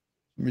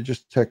 Let me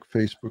just check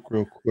Facebook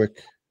real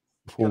quick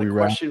before we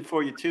wrap. Question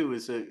for you too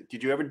is: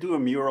 did you ever do a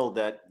mural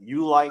that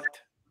you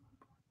liked,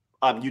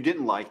 you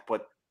didn't like,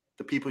 but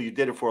the people you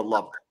did it for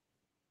loved?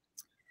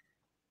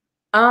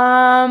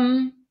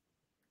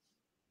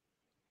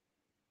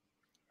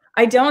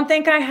 I don't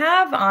think I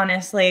have,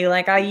 honestly.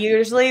 Like, I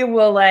usually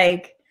will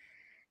like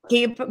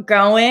keep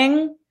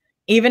going,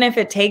 even if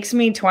it takes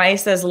me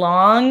twice as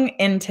long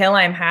until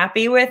I'm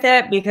happy with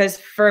it, because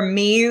for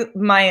me,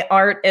 my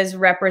art is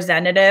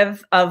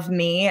representative of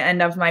me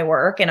and of my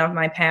work and of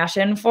my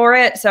passion for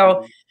it.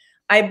 So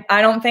I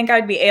don't think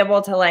I'd be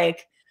able to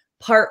like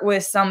part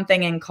with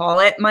something and call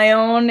it my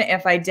own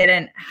if I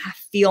didn't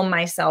feel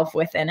myself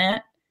within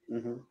it.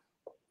 Mm-hmm.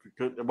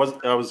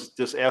 I was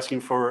just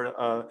asking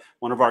for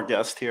one of our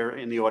guests here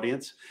in the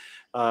audience.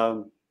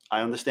 I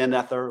understand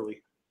that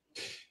thoroughly.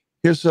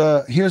 Here's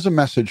a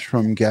message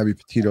from Gabby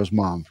Petito's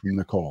mom, from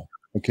Nicole.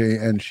 Okay,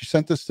 and she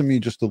sent this to me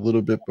just a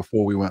little bit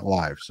before we went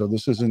live, so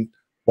this isn't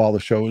while the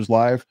show is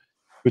live,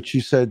 but she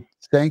said,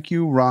 "Thank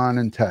you, Ron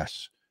and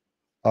Tess,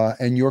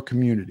 and your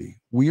community.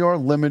 We are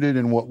limited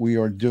in what we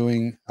are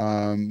doing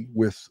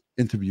with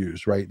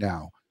interviews right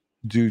now,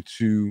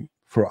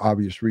 for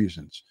obvious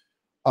reasons."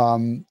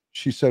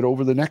 She said,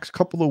 "Over the next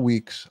couple of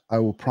weeks, I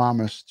will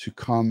promise to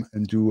come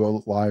and do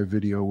a live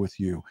video with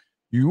you.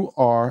 You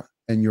are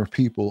and your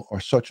people are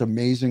such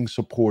amazing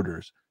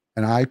supporters,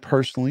 and I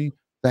personally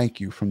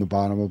thank you from the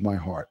bottom of my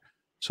heart."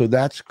 So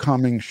that's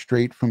coming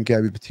straight from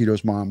Gabby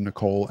Petito's mom,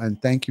 Nicole,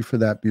 and thank you for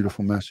that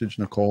beautiful message,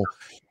 Nicole.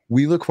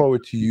 We look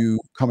forward to you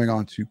coming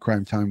on to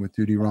Crime Time with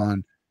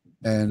DutyRon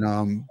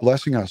and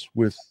blessing us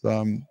with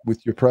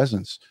your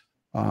presence.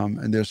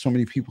 And there's so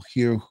many people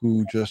here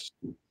who just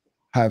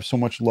have so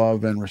much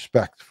love and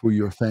respect for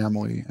your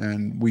family,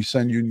 and we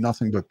send you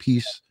nothing but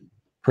peace,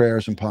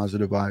 prayers, and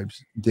positive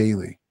vibes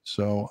daily.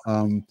 So,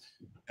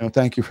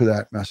 thank you for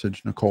that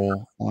message,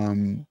 Nicole.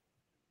 I'm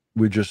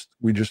just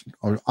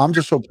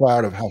so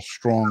proud of how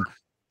strong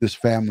this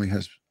family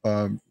has,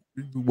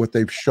 what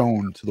they've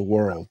shown to the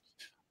world.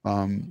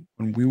 When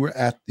we were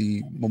at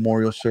the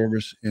memorial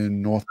service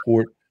in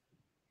Northport,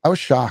 I was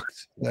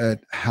shocked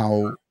at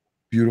how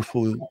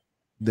beautiful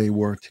they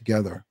were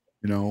together.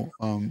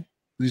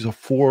 These are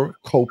 4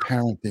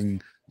 co-parenting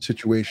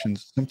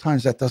situations.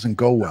 Sometimes that doesn't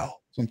go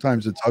well.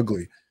 Sometimes it's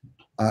ugly.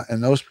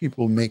 And those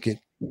people make it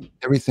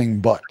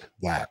everything but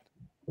that.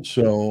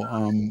 So,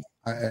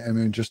 I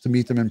mean, just to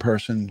meet them in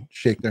person,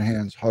 shake their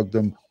hands, hug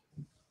them,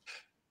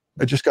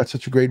 I just got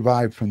such a great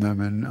vibe from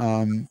them.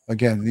 And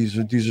again, these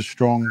are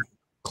strong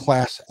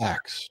class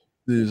acts.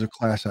 These are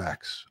class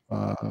acts,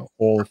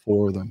 all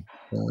 4 of them.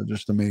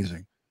 Just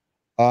amazing.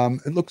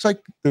 It looks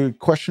like the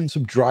questions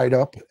have dried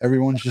up.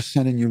 Everyone's just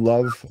sending you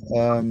love,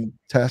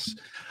 Tess.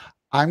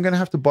 I'm going to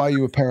have to buy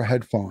you a pair of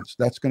headphones.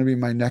 That's going to be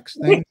my next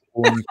thing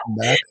when you come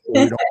back. So,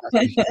 we don't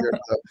have to hear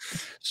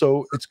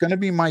so it's going to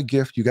be my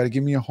gift. You got to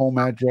give me a home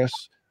address.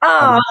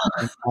 I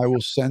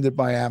will send it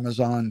by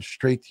Amazon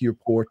straight to your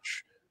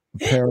porch. A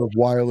pair of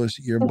wireless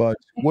earbuds.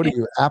 What are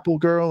you, Apple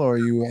girl, or are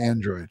you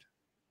Android?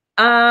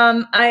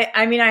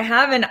 I mean, I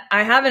have an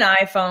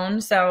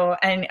iPhone, so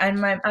and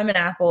I'm an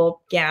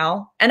Apple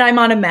gal, and I'm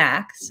on a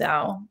Mac,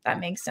 so that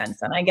makes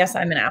sense. And I guess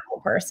I'm an Apple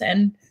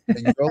person.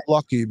 And you're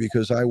lucky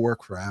because I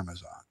work for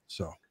Amazon,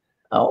 so.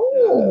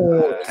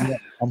 Oh,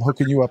 I'm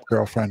hooking you up,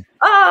 girlfriend.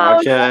 Oh,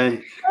 okay.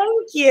 Thank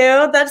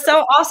you. That's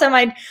so awesome.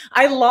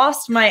 I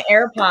lost my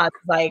AirPods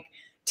like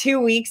 2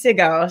 weeks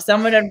ago.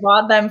 Someone had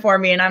bought them for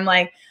me, and I'm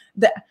like,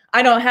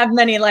 I don't have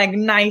many like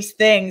nice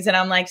things, and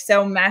I'm like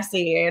so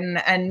messy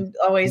and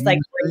always like.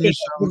 I'm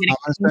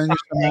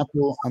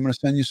gonna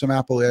send you some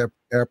Apple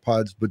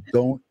AirPods, but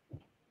don't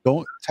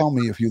tell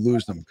me if you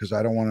lose them, because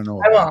I don't want to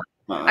know. I won't.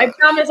 I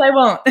promise I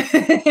won't.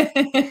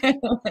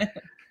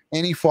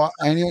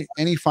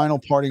 Any final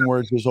parting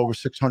words? There's over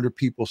 600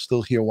 people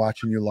still here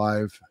watching you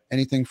live.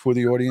 Anything for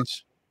the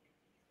audience?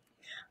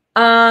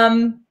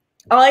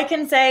 All I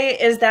can say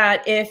is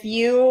that if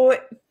you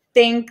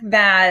think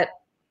that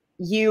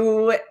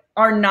you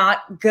are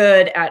not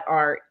good at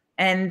art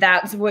and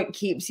that's what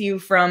keeps you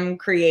from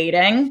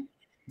creating,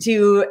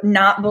 to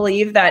not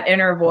believe that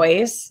inner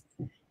voice.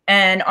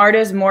 And art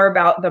is more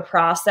about the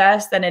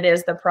process than it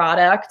is the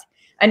product.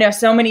 I know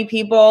so many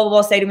people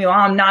will say to me, well,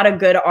 I'm not a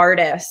good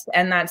artist.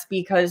 And that's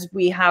because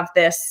we have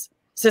this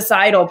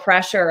societal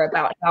pressure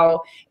about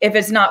how if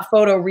it's not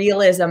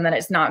photorealism, then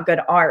it's not good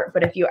art.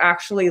 But if you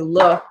actually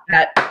look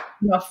at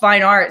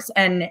fine arts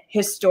and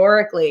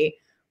historically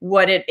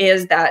what it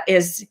is that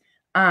is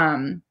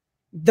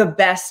the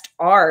best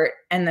art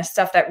and the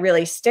stuff that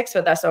really sticks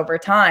with us over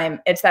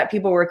time, it's that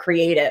people were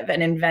creative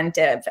and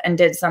inventive and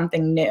did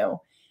something new.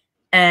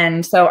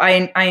 And so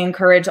I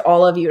encourage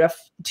all of you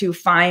to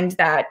find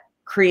that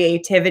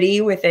creativity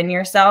within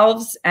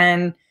yourselves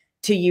and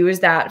to use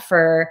that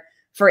for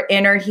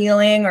inner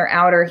healing or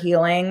outer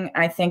healing.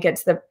 I think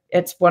it's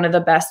one of the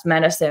best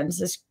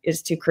medicines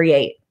is to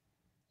create.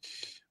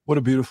 What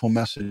a beautiful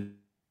message.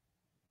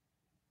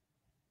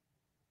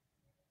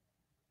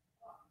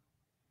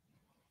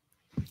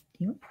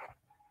 Yep.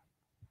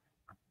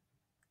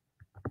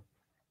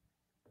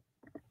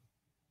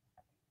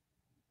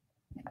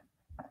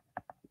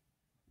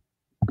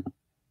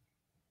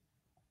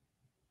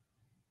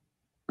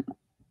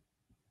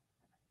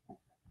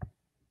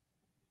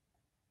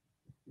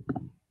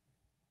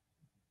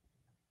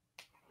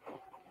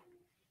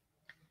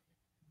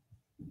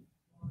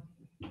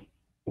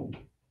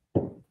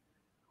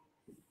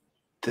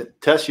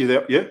 Tess, you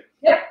there? Yeah.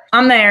 Yep,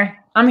 I'm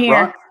there. I'm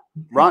here.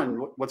 Ron,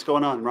 what's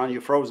going on? Ron,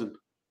 you're frozen.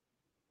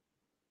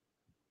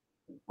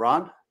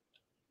 Ron?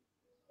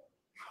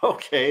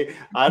 Okay.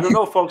 I don't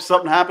know, folks.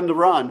 Something happened to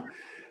Ron.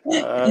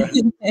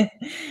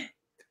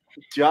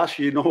 Josh,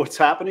 you know what's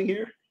happening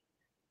here?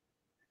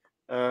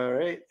 All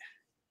right.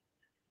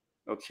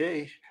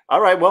 Okay.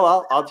 All right.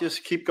 Well, I'll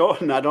just keep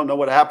going. I don't know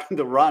what happened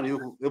to Ron.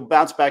 He'll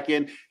bounce back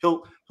in.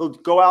 He'll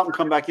go out and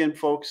come back in,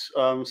 folks.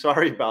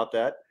 Sorry about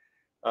that.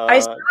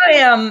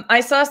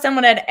 I saw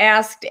someone had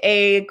asked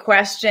a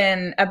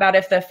question about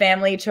if the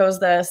family chose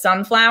the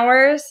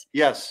sunflowers.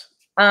 Yes.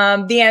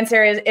 The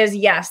answer is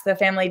yes. The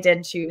family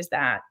did choose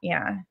that.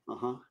 Yeah.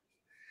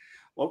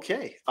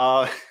 Okay.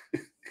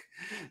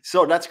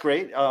 So that's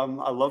great.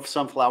 I love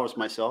sunflowers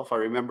myself. I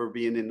remember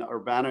being in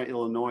Urbana,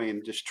 Illinois,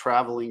 and just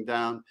traveling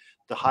down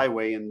the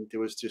highway, and there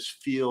was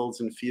just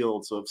fields and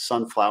fields of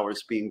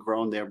sunflowers being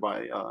grown there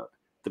by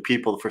the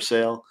people for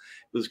sale.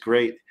 It was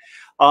great.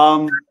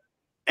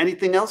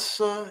 Anything else?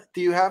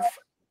 Do you have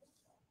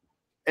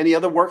any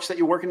other works that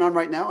you're working on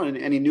right now, and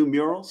any new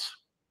murals?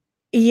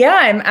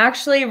 Yeah,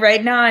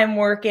 right now I'm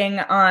working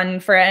on,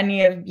 for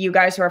any of you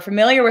guys who are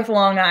familiar with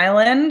Long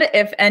Island,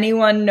 if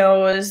anyone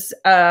knows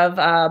of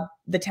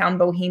the town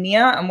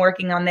Bohemia, I'm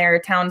working on their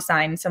town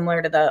sign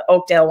similar to the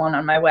Oakdale one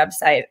on my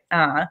website.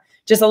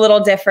 Just a little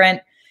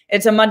different.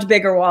 It's a much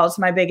bigger wall. It's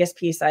my biggest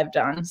piece I've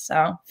done.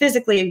 So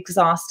physically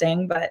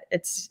exhausting, but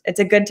it's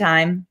a good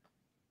time.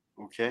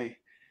 Okay.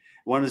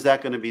 When is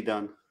that going to be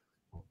done?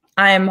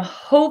 I'm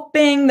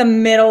hoping the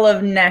middle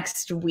of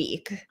next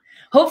week.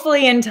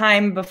 Hopefully in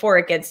time before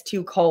it gets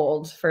too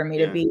cold for me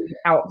to be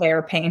out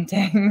there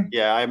painting.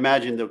 Yeah, I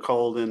imagine the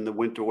cold and the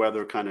winter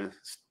weather kind of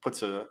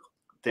puts a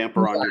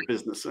damper on your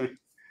business.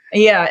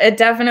 Yeah, it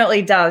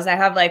definitely does. I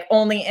have like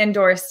only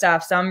indoor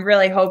stuff. So I'm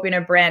really hoping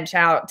to branch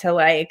out to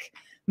like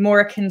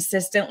more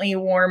consistently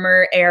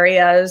warmer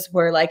areas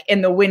where like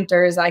in the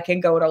winters I can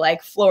go to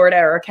like Florida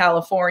or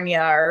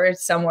California or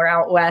somewhere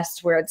out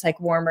west where it's like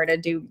warmer to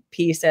do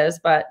pieces,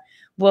 but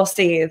we'll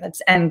see.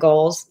 That's end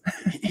goals.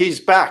 He's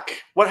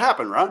back. What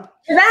happened, Ron?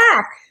 You're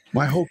back.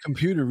 My whole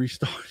computer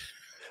restarted.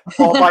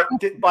 Oh,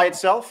 by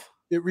itself?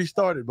 It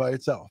restarted by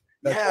itself.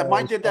 Yeah,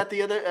 mine did that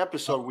the other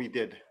episode we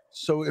did.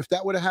 So if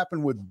that would have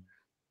happened with...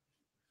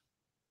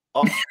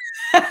 Oh.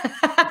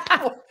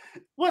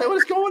 What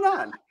is going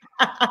on?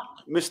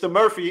 Mr.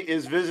 Murphy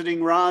is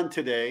visiting Ron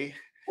today.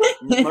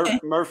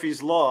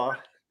 Murphy's Law.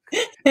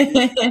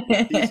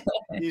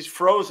 He's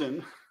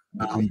frozen.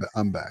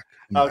 I'm back.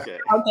 Okay.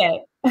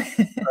 Okay. All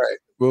right.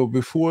 Well,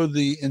 before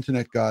the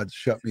internet gods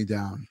shut me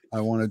down,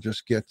 I want to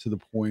just get to the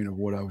point of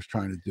what I was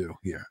trying to do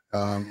here.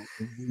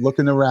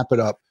 Looking to wrap it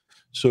up.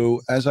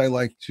 So as I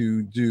like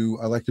to do,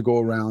 I like to go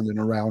around in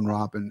a round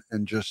robin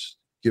and just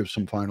give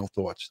some final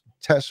thoughts.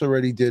 Tess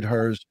already did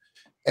hers.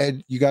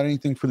 Ed, you got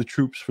anything for the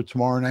troops for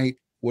tomorrow night?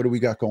 What do we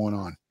got going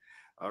on?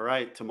 All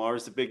right.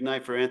 Tomorrow's the big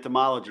night for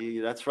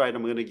entomology. That's right.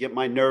 I'm going to get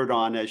my nerd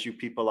on, as you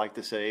people like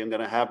to say. I'm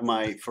going to have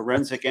my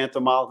forensic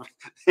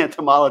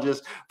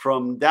entomologist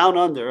from down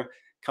under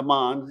come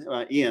on,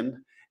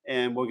 Ian,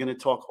 and we're going to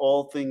talk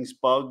all things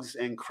bugs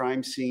and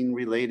crime scene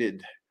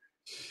related.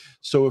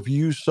 So if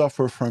you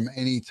suffer from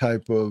any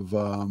type of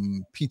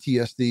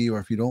PTSD, or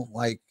if you don't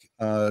like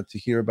to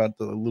hear about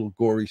the little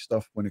gory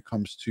stuff when it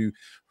comes to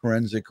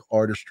forensic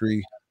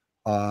artistry,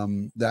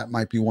 that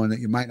might be one that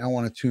you might not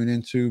want to tune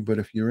into. But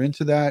if you're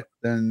into that,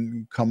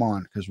 then come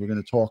on, because we're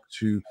going to talk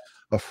to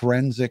a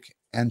forensic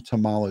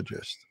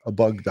entomologist, a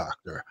bug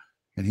doctor,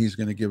 and he's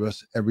going to give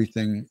us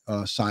everything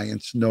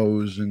science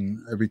knows and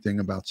everything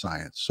about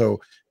science.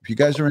 So if you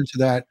guys are into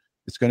that,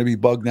 it's going to be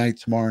bug night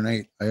tomorrow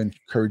night. I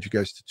encourage you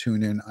guys to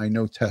tune in. I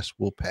know Tess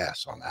will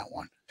pass on that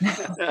one.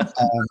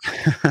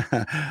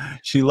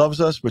 She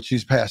loves us, but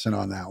she's passing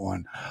on that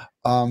one.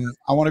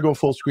 I want to go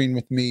full screen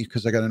with me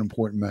because I got an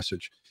important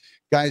message.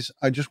 Guys,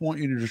 I just want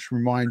you to just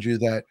remind you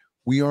that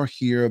we are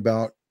here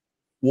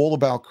all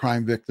about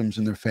crime victims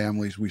and their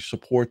families. We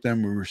support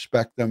them. We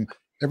respect them.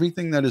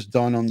 Everything that is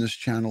done on this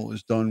channel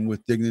is done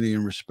with dignity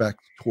and respect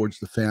towards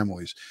the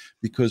families,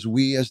 because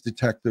we as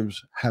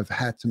detectives have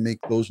had to make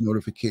those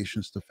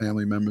notifications to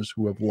family members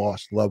who have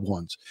lost loved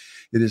ones.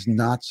 It is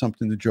not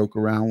something to joke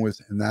around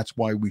with, and that's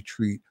why we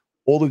treat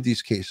all of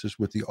these cases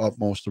with the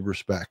utmost of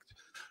respect.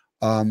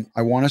 I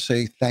want to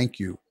say thank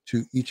you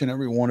to each and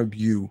every one of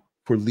you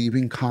for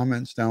leaving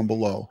comments down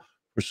below,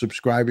 for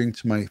subscribing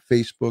to my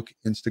Facebook,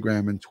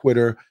 Instagram, and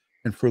Twitter,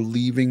 and for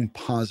leaving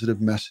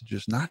positive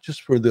messages, not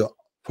just for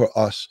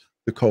us,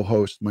 the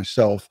co-host,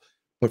 myself,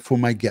 but for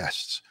my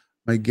guests.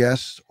 My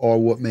guests are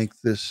what make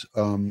this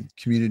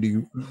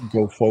community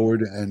go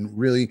forward and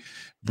really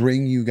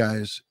bring you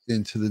guys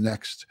into the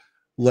next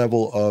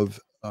level of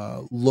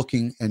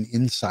looking and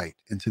insight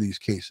into these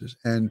cases.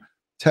 And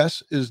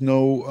Tess is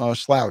no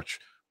slouch.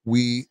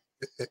 When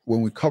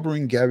we're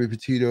covering Gabby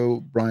Petito,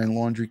 Brian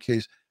Laundrie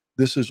case,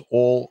 this is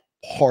all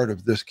part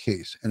of this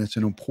case, and it's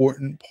an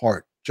important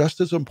part,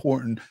 just as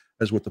important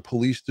as what the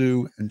police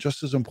do, and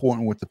just as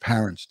important what the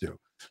parents do.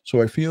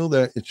 So I feel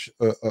that it's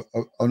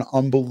an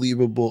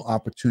unbelievable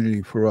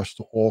opportunity for us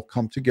to all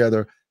come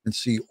together and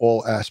see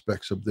all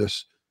aspects of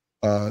this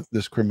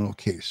this criminal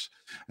case.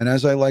 And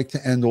as I like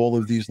to end all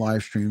of these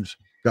live streams,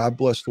 God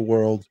bless the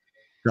world,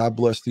 God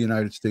bless the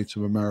United States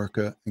of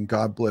America, and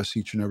God bless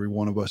each and every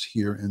one of us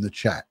here in the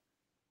chat,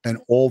 and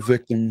all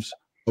victims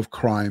of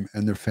crime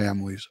and their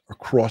families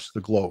across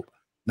the globe,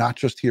 not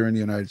just here in the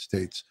United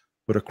States,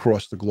 but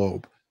across the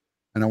globe.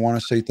 And I want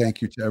to say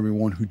thank you to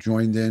everyone who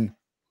joined in,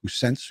 who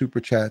sent super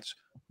chats,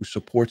 who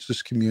supports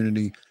this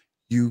community.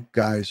 You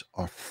guys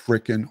are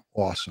freaking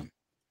awesome.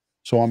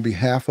 So on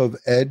behalf of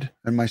Ed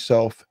and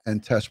myself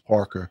and Tess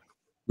Parker,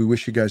 we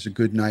wish you guys a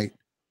good night.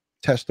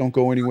 Tess, don't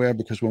go anywhere,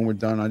 because when we're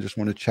done, I just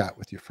want to chat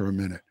with you for a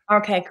minute.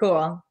 Okay,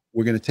 cool.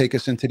 We're going to take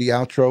us into the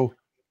outro.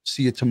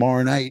 See you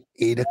tomorrow night,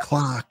 8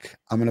 o'clock.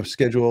 I'm going to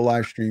schedule a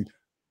live stream.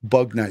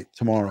 Bug night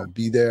tomorrow.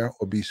 Be there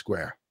or be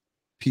square.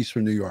 Peace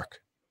from New York.